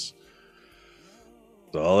place.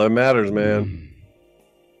 That's all that matters, man.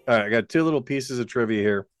 All right, I got two little pieces of trivia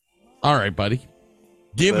here. All right, buddy.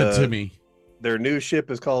 Give it to me. Their new ship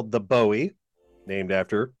is called the Bowie, named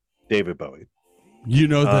after David Bowie. You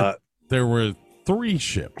know that there were 3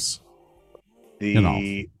 ships.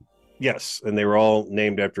 Yes, and they were all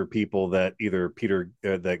named after people that either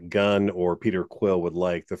that Gunn or Peter Quill would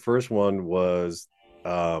like. The first one was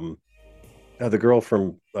the girl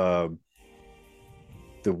from the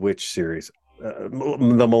Witch series,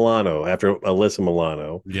 the Milano, after Alyssa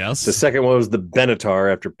Milano. Yes. The second one was the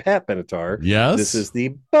Benatar, after Pat Benatar. Yes. This is the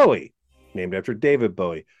Bowie, named after David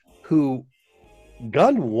Bowie, who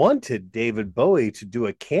Gunn wanted David Bowie to do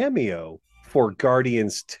a cameo for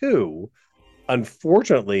Guardians 2.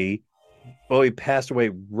 Unfortunately, Bowie passed away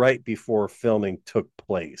right before filming took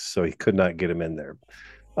place, so he could not get him in there,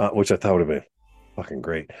 which I thought would have been fucking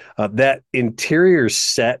great. That interior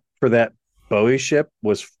set for that Bowie ship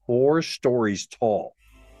was 4 stories tall.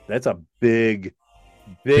 That's a big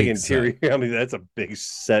interior. Set. I mean, that's a big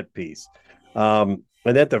set piece. And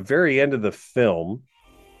at the very end of the film,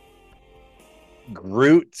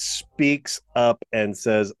 Groot speaks up and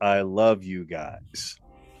says, "I love you guys."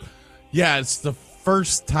 Yeah, it's the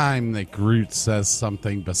first time that Groot says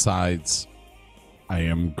something besides, "I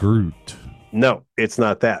am Groot." No, it's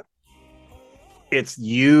not that. It's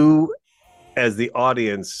you as the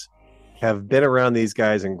audience have been around these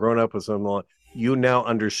guys and grown up with them. You now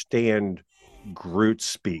understand Groot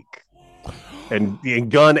speak.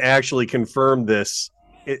 And Gunn actually confirmed this.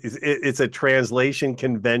 It's a translation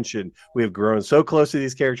convention. We have grown so close to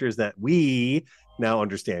these characters that we now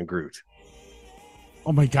understand Groot.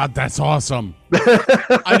 Oh my God, that's awesome.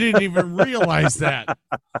 I didn't even realize that.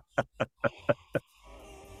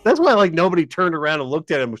 That's why like nobody turned around and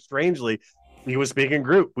looked at him strangely. He was speaking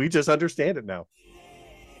Groot. We just understand it now.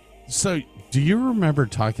 So do you remember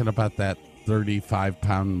talking about that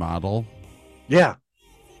 35-pound model? Yeah.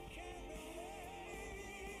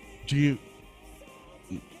 Do you?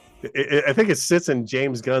 I think it sits in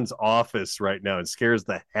James Gunn's office right now and scares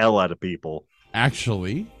the hell out of people.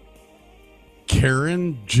 Actually,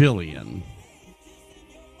 Karen Gillian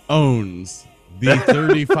owns the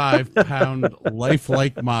 35-pound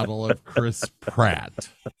lifelike model of Chris Pratt.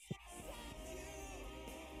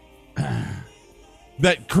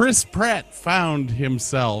 That Chris Pratt found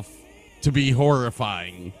himself to be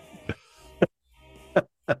horrifying.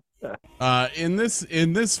 In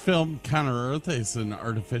this film, Counter Earth is an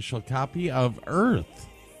artificial copy of Earth.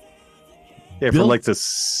 Yeah, from like the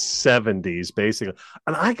 70s, basically.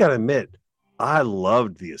 And I gotta admit, I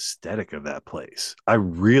loved the aesthetic of that place. I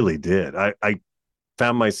really did. I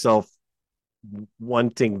found myself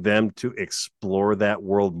wanting them to explore that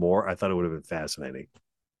world more. I thought it would have been fascinating.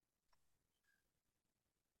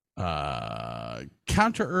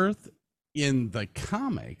 Counter Earth in the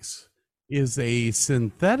comics is a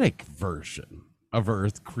synthetic version of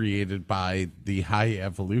Earth created by the High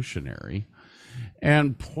Evolutionary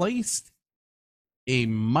and placed a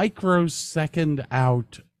microsecond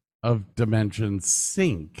out of dimension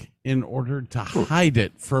sync in order to hide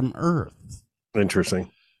it from Earth. Interesting.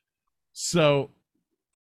 So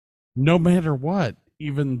no matter what,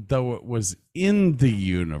 even though it was in the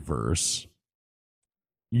universe,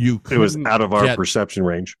 it was out of our perception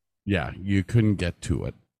range. Yeah, you couldn't get to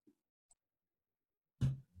it.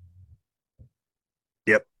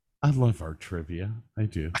 Yep. I love our trivia. I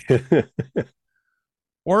do.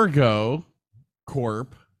 Orgo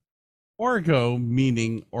Corp. Orgo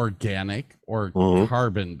meaning organic or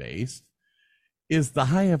carbon-based is the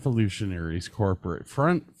High Evolutionary's corporate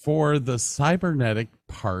front for the cybernetic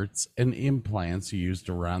parts and implants used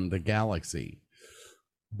around the galaxy.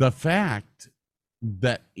 The fact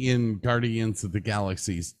that in Guardians of the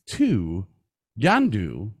Galaxies 2,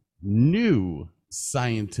 Yondu, new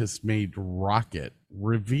scientist-made rocket,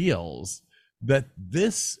 reveals that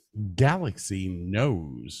this galaxy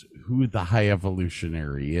knows who the High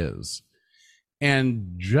Evolutionary is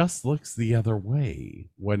and just looks the other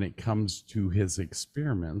way when it comes to his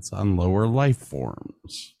experiments on lower life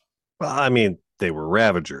forms. Well, I mean, they were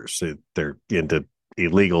Ravagers. They're into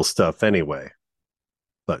illegal stuff anyway.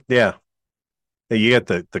 But yeah, you got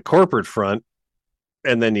the corporate front,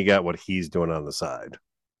 and then you got what he's doing on the side.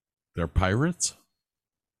 They're pirates?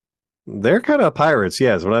 They're kind of pirates,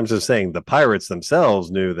 yes. What I'm just saying, the pirates themselves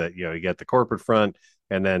knew that, you got the corporate front,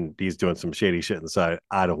 and then he's doing some shady shit inside.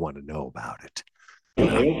 I don't want to know about it. They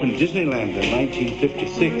opened Disneyland in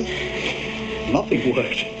 1956. Nothing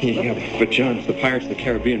worked. Yeah, but John, if the Pirates of the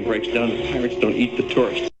Caribbean breaks down, the pirates don't eat the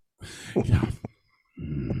tourists. Yeah.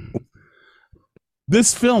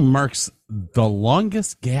 This film marks the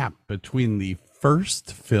longest gap between the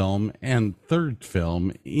first film and third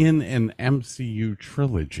film in an MCU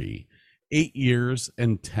trilogy, 8 years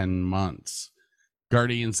and 10 months.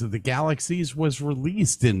 Guardians of the Galaxies was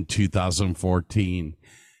released in 2014,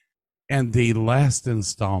 and the last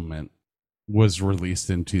installment was released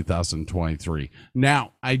in 2023.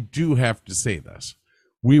 Now, I do have to say this.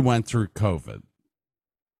 We went through COVID.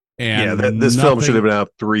 And yeah, this film should have been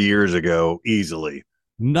out 3 years ago, easily.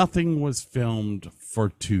 Nothing was filmed for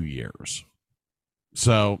 2 years.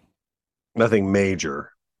 So. Nothing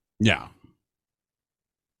major. Yeah.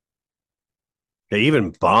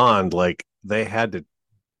 Even Bond, like, they had to,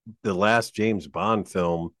 the last James Bond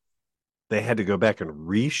film, they had to go back and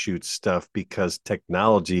reshoot stuff because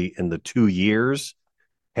technology in the 2 years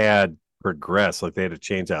had progress. Like they had to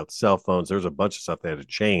change out cell phones. There's a bunch of stuff they had to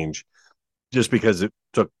change just because it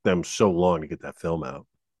took them so long to get that film out.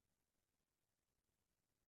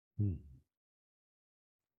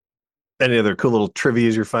 Any other cool little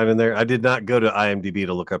trivias you're finding there? I did not go to IMDb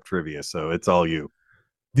to look up trivia, so it's all you.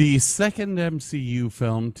 The second MCU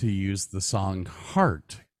film to use the song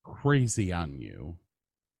Heart, Crazy on You,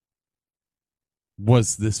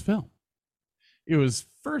 was this film. It was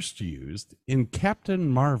first used in Captain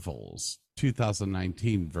Marvel's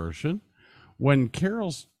 2019 version when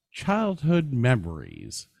Carol's childhood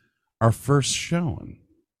memories are first shown.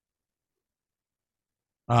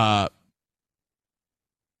 I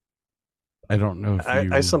don't know if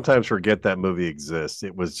I sometimes forget that movie exists.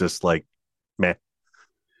 It was just like, meh.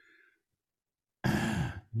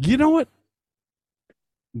 You know what?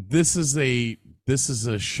 This is a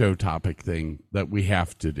show topic thing that we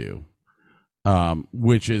have to do,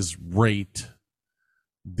 which is rate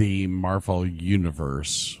the Marvel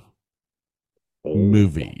Universe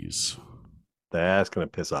movies. That's gonna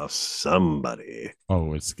piss off somebody.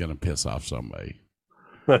 Oh, it's gonna piss off somebody.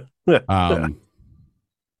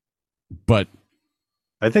 But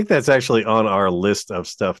I think that's actually on our list of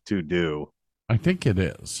stuff to do. I think it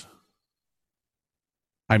is.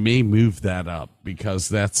 I may move that up because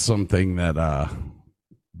that's something that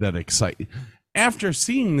excites. After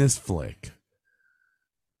seeing this flick,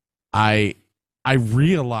 I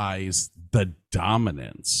realized the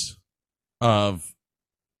dominance of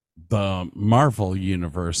the Marvel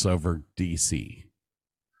universe over DC.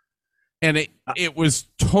 And it was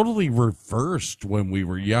totally reversed when we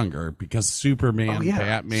were younger because Superman,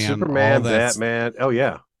 Batman, all that. Batman. Oh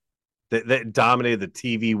yeah, that dominated the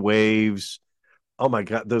TV waves. Oh my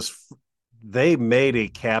God, they made a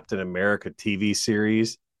Captain America TV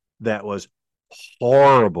series that was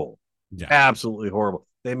horrible, absolutely horrible.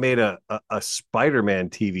 They made a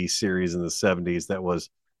Spider-Man TV series in the 70s that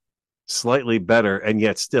was slightly better and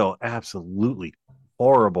yet still absolutely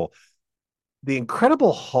horrible. The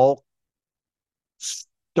Incredible Hulk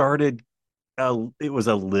started it was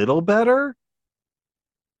a little better.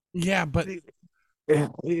 Yeah, but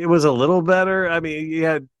it was a little better. I mean,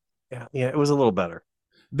 yeah, it was a little better.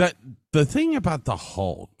 The thing about the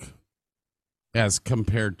Hulk as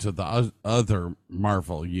compared to the other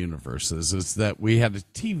Marvel universes is that we had a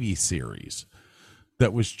TV series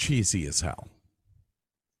that was cheesy as hell.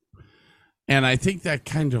 And I think that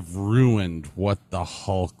kind of ruined what the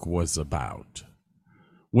Hulk was about.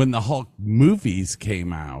 When the Hulk movies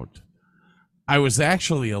came out, I was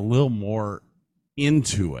actually a little more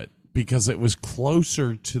into it because it was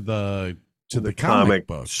closer to the comic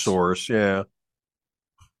book source. Yeah.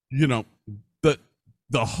 You know, the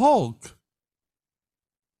Hulk,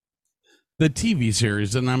 the TV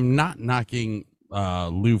series, and I'm not knocking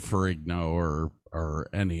Lou Ferrigno or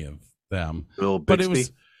any of them, but it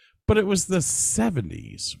was the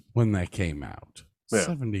 70s when that came out. Yeah.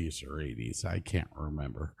 70s or 80s, I can't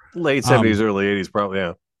remember. Late 70s, early 80s, probably.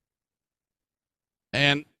 Yeah.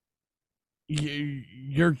 And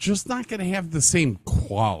you're just not going to have the same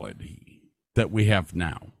quality that we have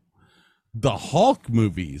now. The Hulk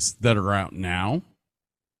movies that are out now,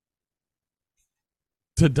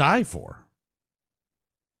 to die for.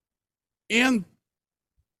 And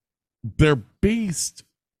they're based.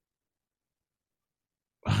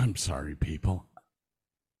 I'm sorry, people.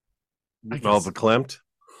 All the Klimt?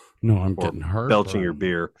 No, I'm getting heartburn. Belching your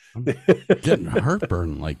beer. I'm getting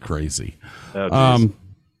heartburn like crazy. Oh,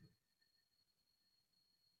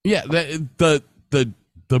 yeah, the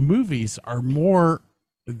movies are more.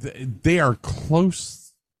 They are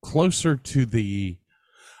closer to the.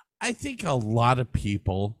 I think a lot of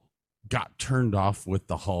people got turned off with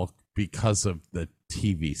the Hulk because of the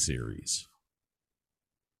TV series.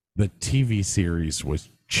 The TV series was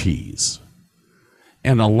cheese.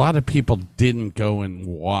 And a lot of people didn't go and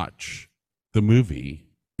watch the movie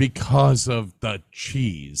because of the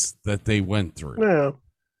cheese that they went through. Yeah.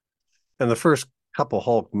 And the first couple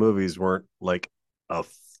Hulk movies weren't like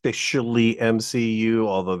officially MCU,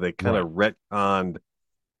 although they kind of retconned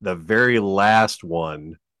the very last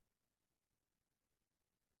one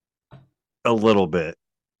a little bit.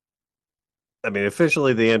 I mean,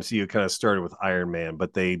 officially the MCU kind of started with Iron Man,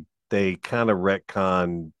 but they kind of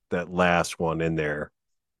retconned that last one in there.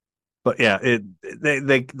 But yeah,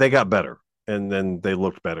 they got better, and then they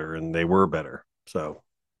looked better, and they were better. So,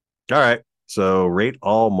 all right. So rate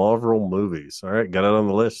all Marvel movies. All right, got it on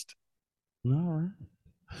the list. All right.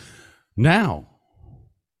 Now,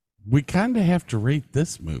 we kind of have to rate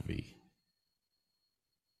this movie.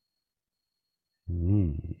 I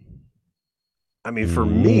mean, for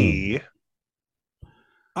me,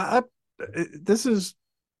 this is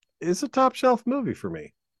it's a top shelf movie for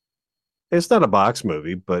me. It's not a box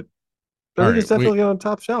movie, but I All think right, it's definitely on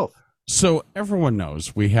top shelf. So everyone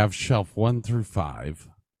knows we have shelf 1 through 5,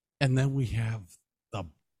 and then we have the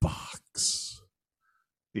box.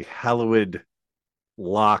 The Hollywood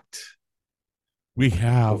locked We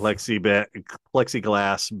have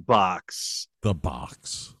plexiglass box. the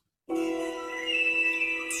box.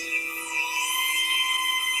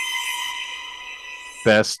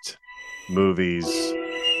 Best movies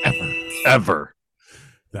ever.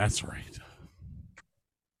 That's right.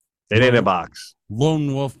 It ain't a box.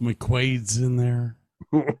 Lone Wolf McQuaid's in there.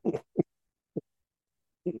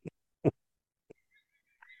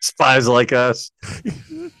 Spies Like Us.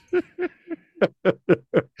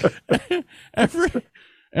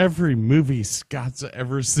 every movie Scott's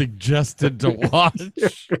ever suggested to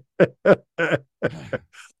watch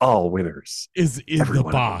All winners is in Every the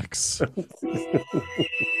one of box.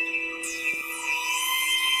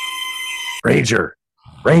 Ranger.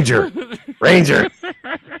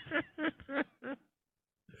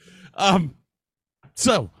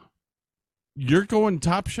 So you're going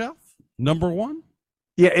top shelf number 1?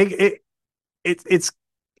 Yeah, it's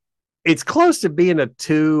close to being a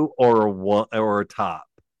 2 or a 1 or a top.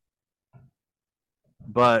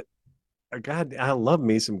 But God, I love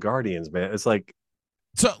me some Guardians, man. It's like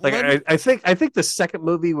I think the second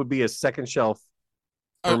movie would be a second shelf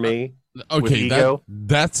for me. Okay, Ego.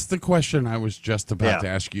 that's the question I was just about to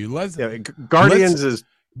ask you. Guardians is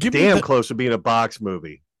damn close to being a box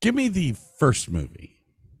movie. Give me the first movie.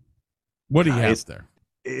 What do you have there?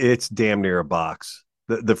 It's damn near a box.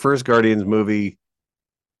 The first Guardians movie,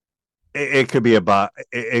 it could be a box.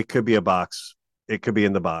 It could be a box. It could be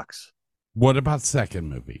in the box. What about second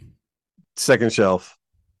movie? Second shelf.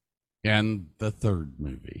 And the third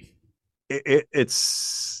movie?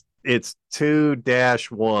 It's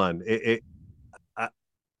 2-1.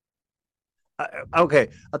 Okay,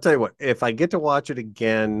 I'll tell you what. If I get to watch it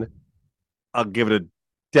again, I'll give it a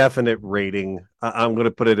definite rating. I'm going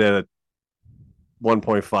to put it at a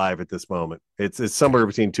 1.5 at this moment. It's somewhere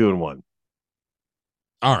between 2 and 1.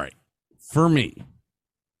 All right. For me,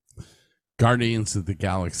 Guardians of the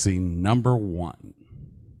Galaxy number 1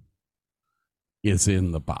 is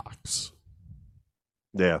in the box.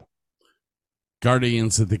 Yeah.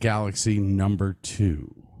 Guardians of the Galaxy number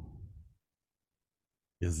 2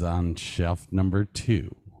 is on shelf number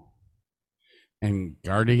 2. And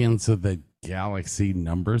Guardians of the Galaxy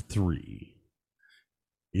number 3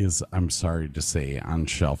 is, I'm sorry to say, on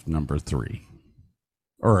shelf number 3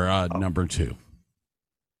 or number 2.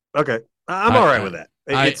 Okay, I'm all right with that.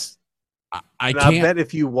 I bet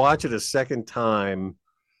if you watch it a second time,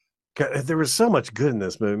 there was so much good in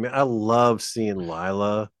this movie. I love seeing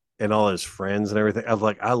Lila and all his friends and everything. I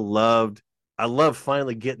loved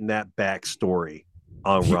finally getting that backstory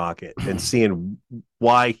on Rocket and seeing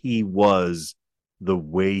why he was the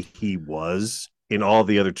way he was in all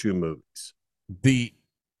the other 2 movies.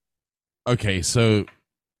 Okay, so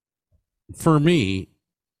for me,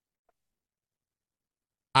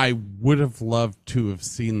 I would have loved to have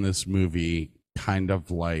seen this movie kind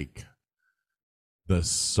of like the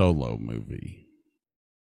Solo movie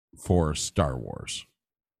for Star Wars.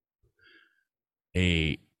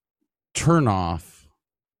 A turnoff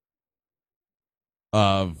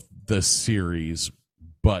of the series,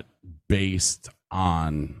 but based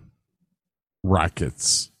on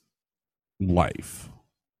Rocket's life.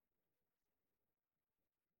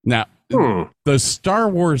 Now, the Star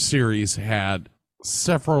Wars series had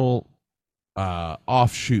several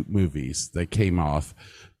offshoot movies that came off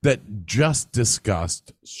that just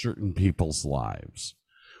discussed certain people's lives.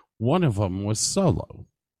 One of them was Solo.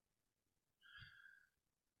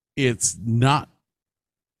 It's not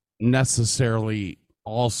necessarily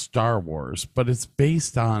all Star Wars, but it's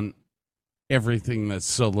based on everything that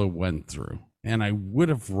Solo went through. And I would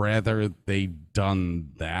have rather they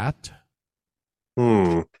done that.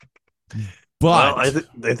 But I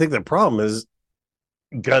think the problem is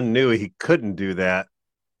Gunn knew he couldn't do that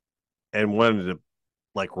and wanted to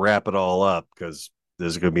wrap it all up because this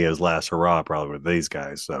is going to be his last hurrah probably with these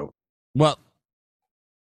guys. So, well,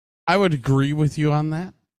 I would agree with you on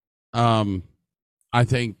that. I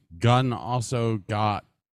think Gunn also got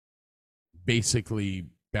basically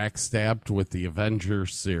backstabbed with the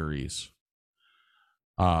Avengers series,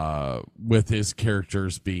 with his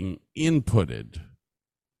characters being inputted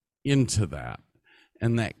into that,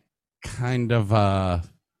 and that kind of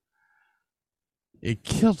it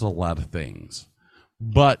killed a lot of things.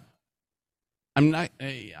 But I'm not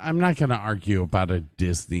going to argue about a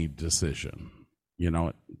Disney decision. You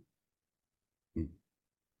know,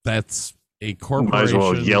 that's a corporation. Might as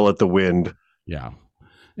well yell at the wind. Yeah,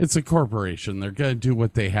 It's a corporation. They're going to do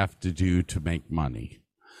what they have to do to make money.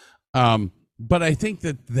 But I think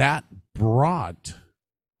that brought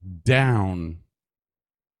down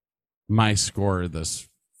my score of this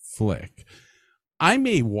flick. I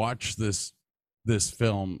may watch this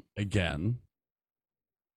film again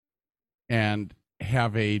and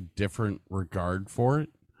have a different regard for it.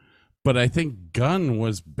 But I think Gunn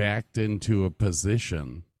was backed into a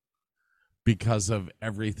position because of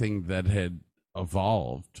everything that had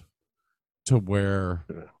evolved to where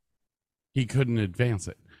he couldn't advance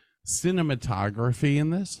it. Cinematography in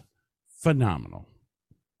this, phenomenal.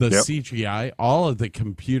 The CGI, all of the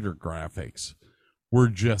computer graphics were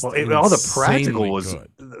just all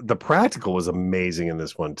the practical was amazing in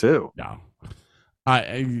this one too. No,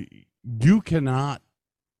 you cannot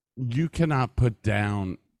put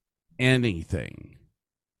down anything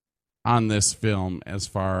on this film as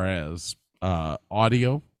far as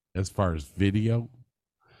audio, as far as video,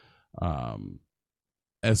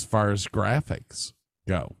 as far as graphics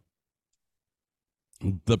go.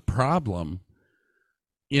 The problem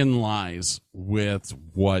lies with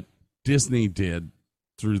what Disney did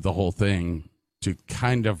through the whole thing to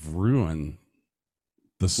kind of ruin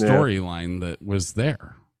the storyline that was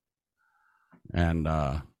there. And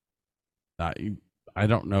I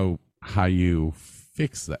don't know how you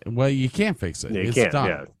fix that. Well, you can't fix it. It's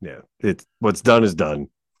done. It's what's done is done.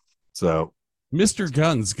 So Mr.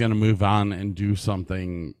 Gunn's going to move on and do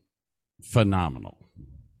something phenomenal.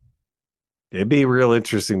 It'd be real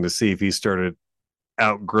interesting to see if he started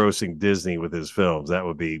outgrossing Disney with his films.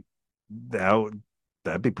 That'd be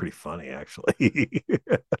pretty funny, actually.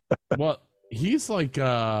 Well, he's like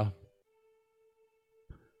the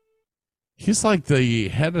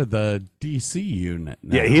head of the DC unit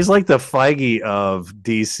now. Yeah, he's like the Feige of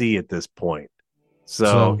DC at this point.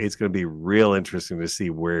 So it's going to be real interesting to see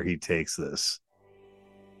where he takes this.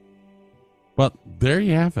 But there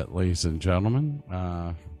you have it, ladies and gentlemen.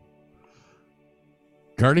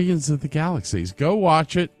 Guardians of the Galaxies. Go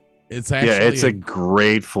watch it. It's actually it's a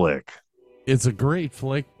great flick. It's a great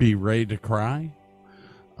flick. Be ready to cry.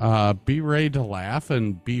 Be ready to laugh,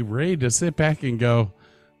 and be ready to sit back and go,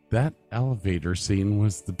 that elevator scene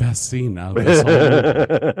was the best scene out of this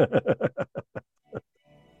whole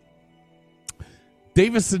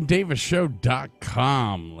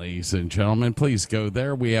DavisandDavisShow.com, ladies and gentlemen. Please go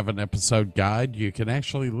there. We have an episode guide. You can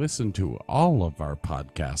actually listen to all of our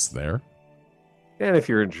podcasts there. And if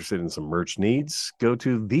you're interested in some merch needs, go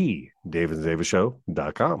to the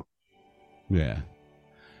DavisandDavisShow.com. Yeah.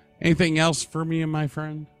 Anything else for me and my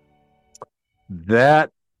friend?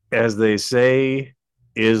 That, as they say,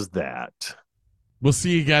 is that. We'll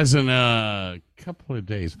see you guys in a couple of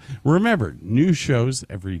days. Remember, new shows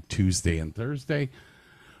every Tuesday and Thursday.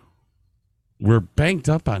 We're banked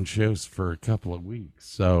up on shows for a couple of weeks.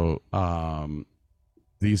 So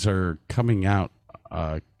these are coming out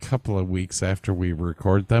a couple of weeks after we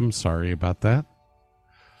record them. Sorry about that.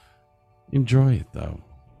 Enjoy it, though.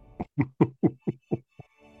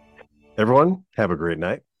 Everyone, have a great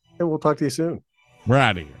night, and we'll talk to you soon. We're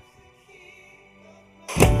out of here.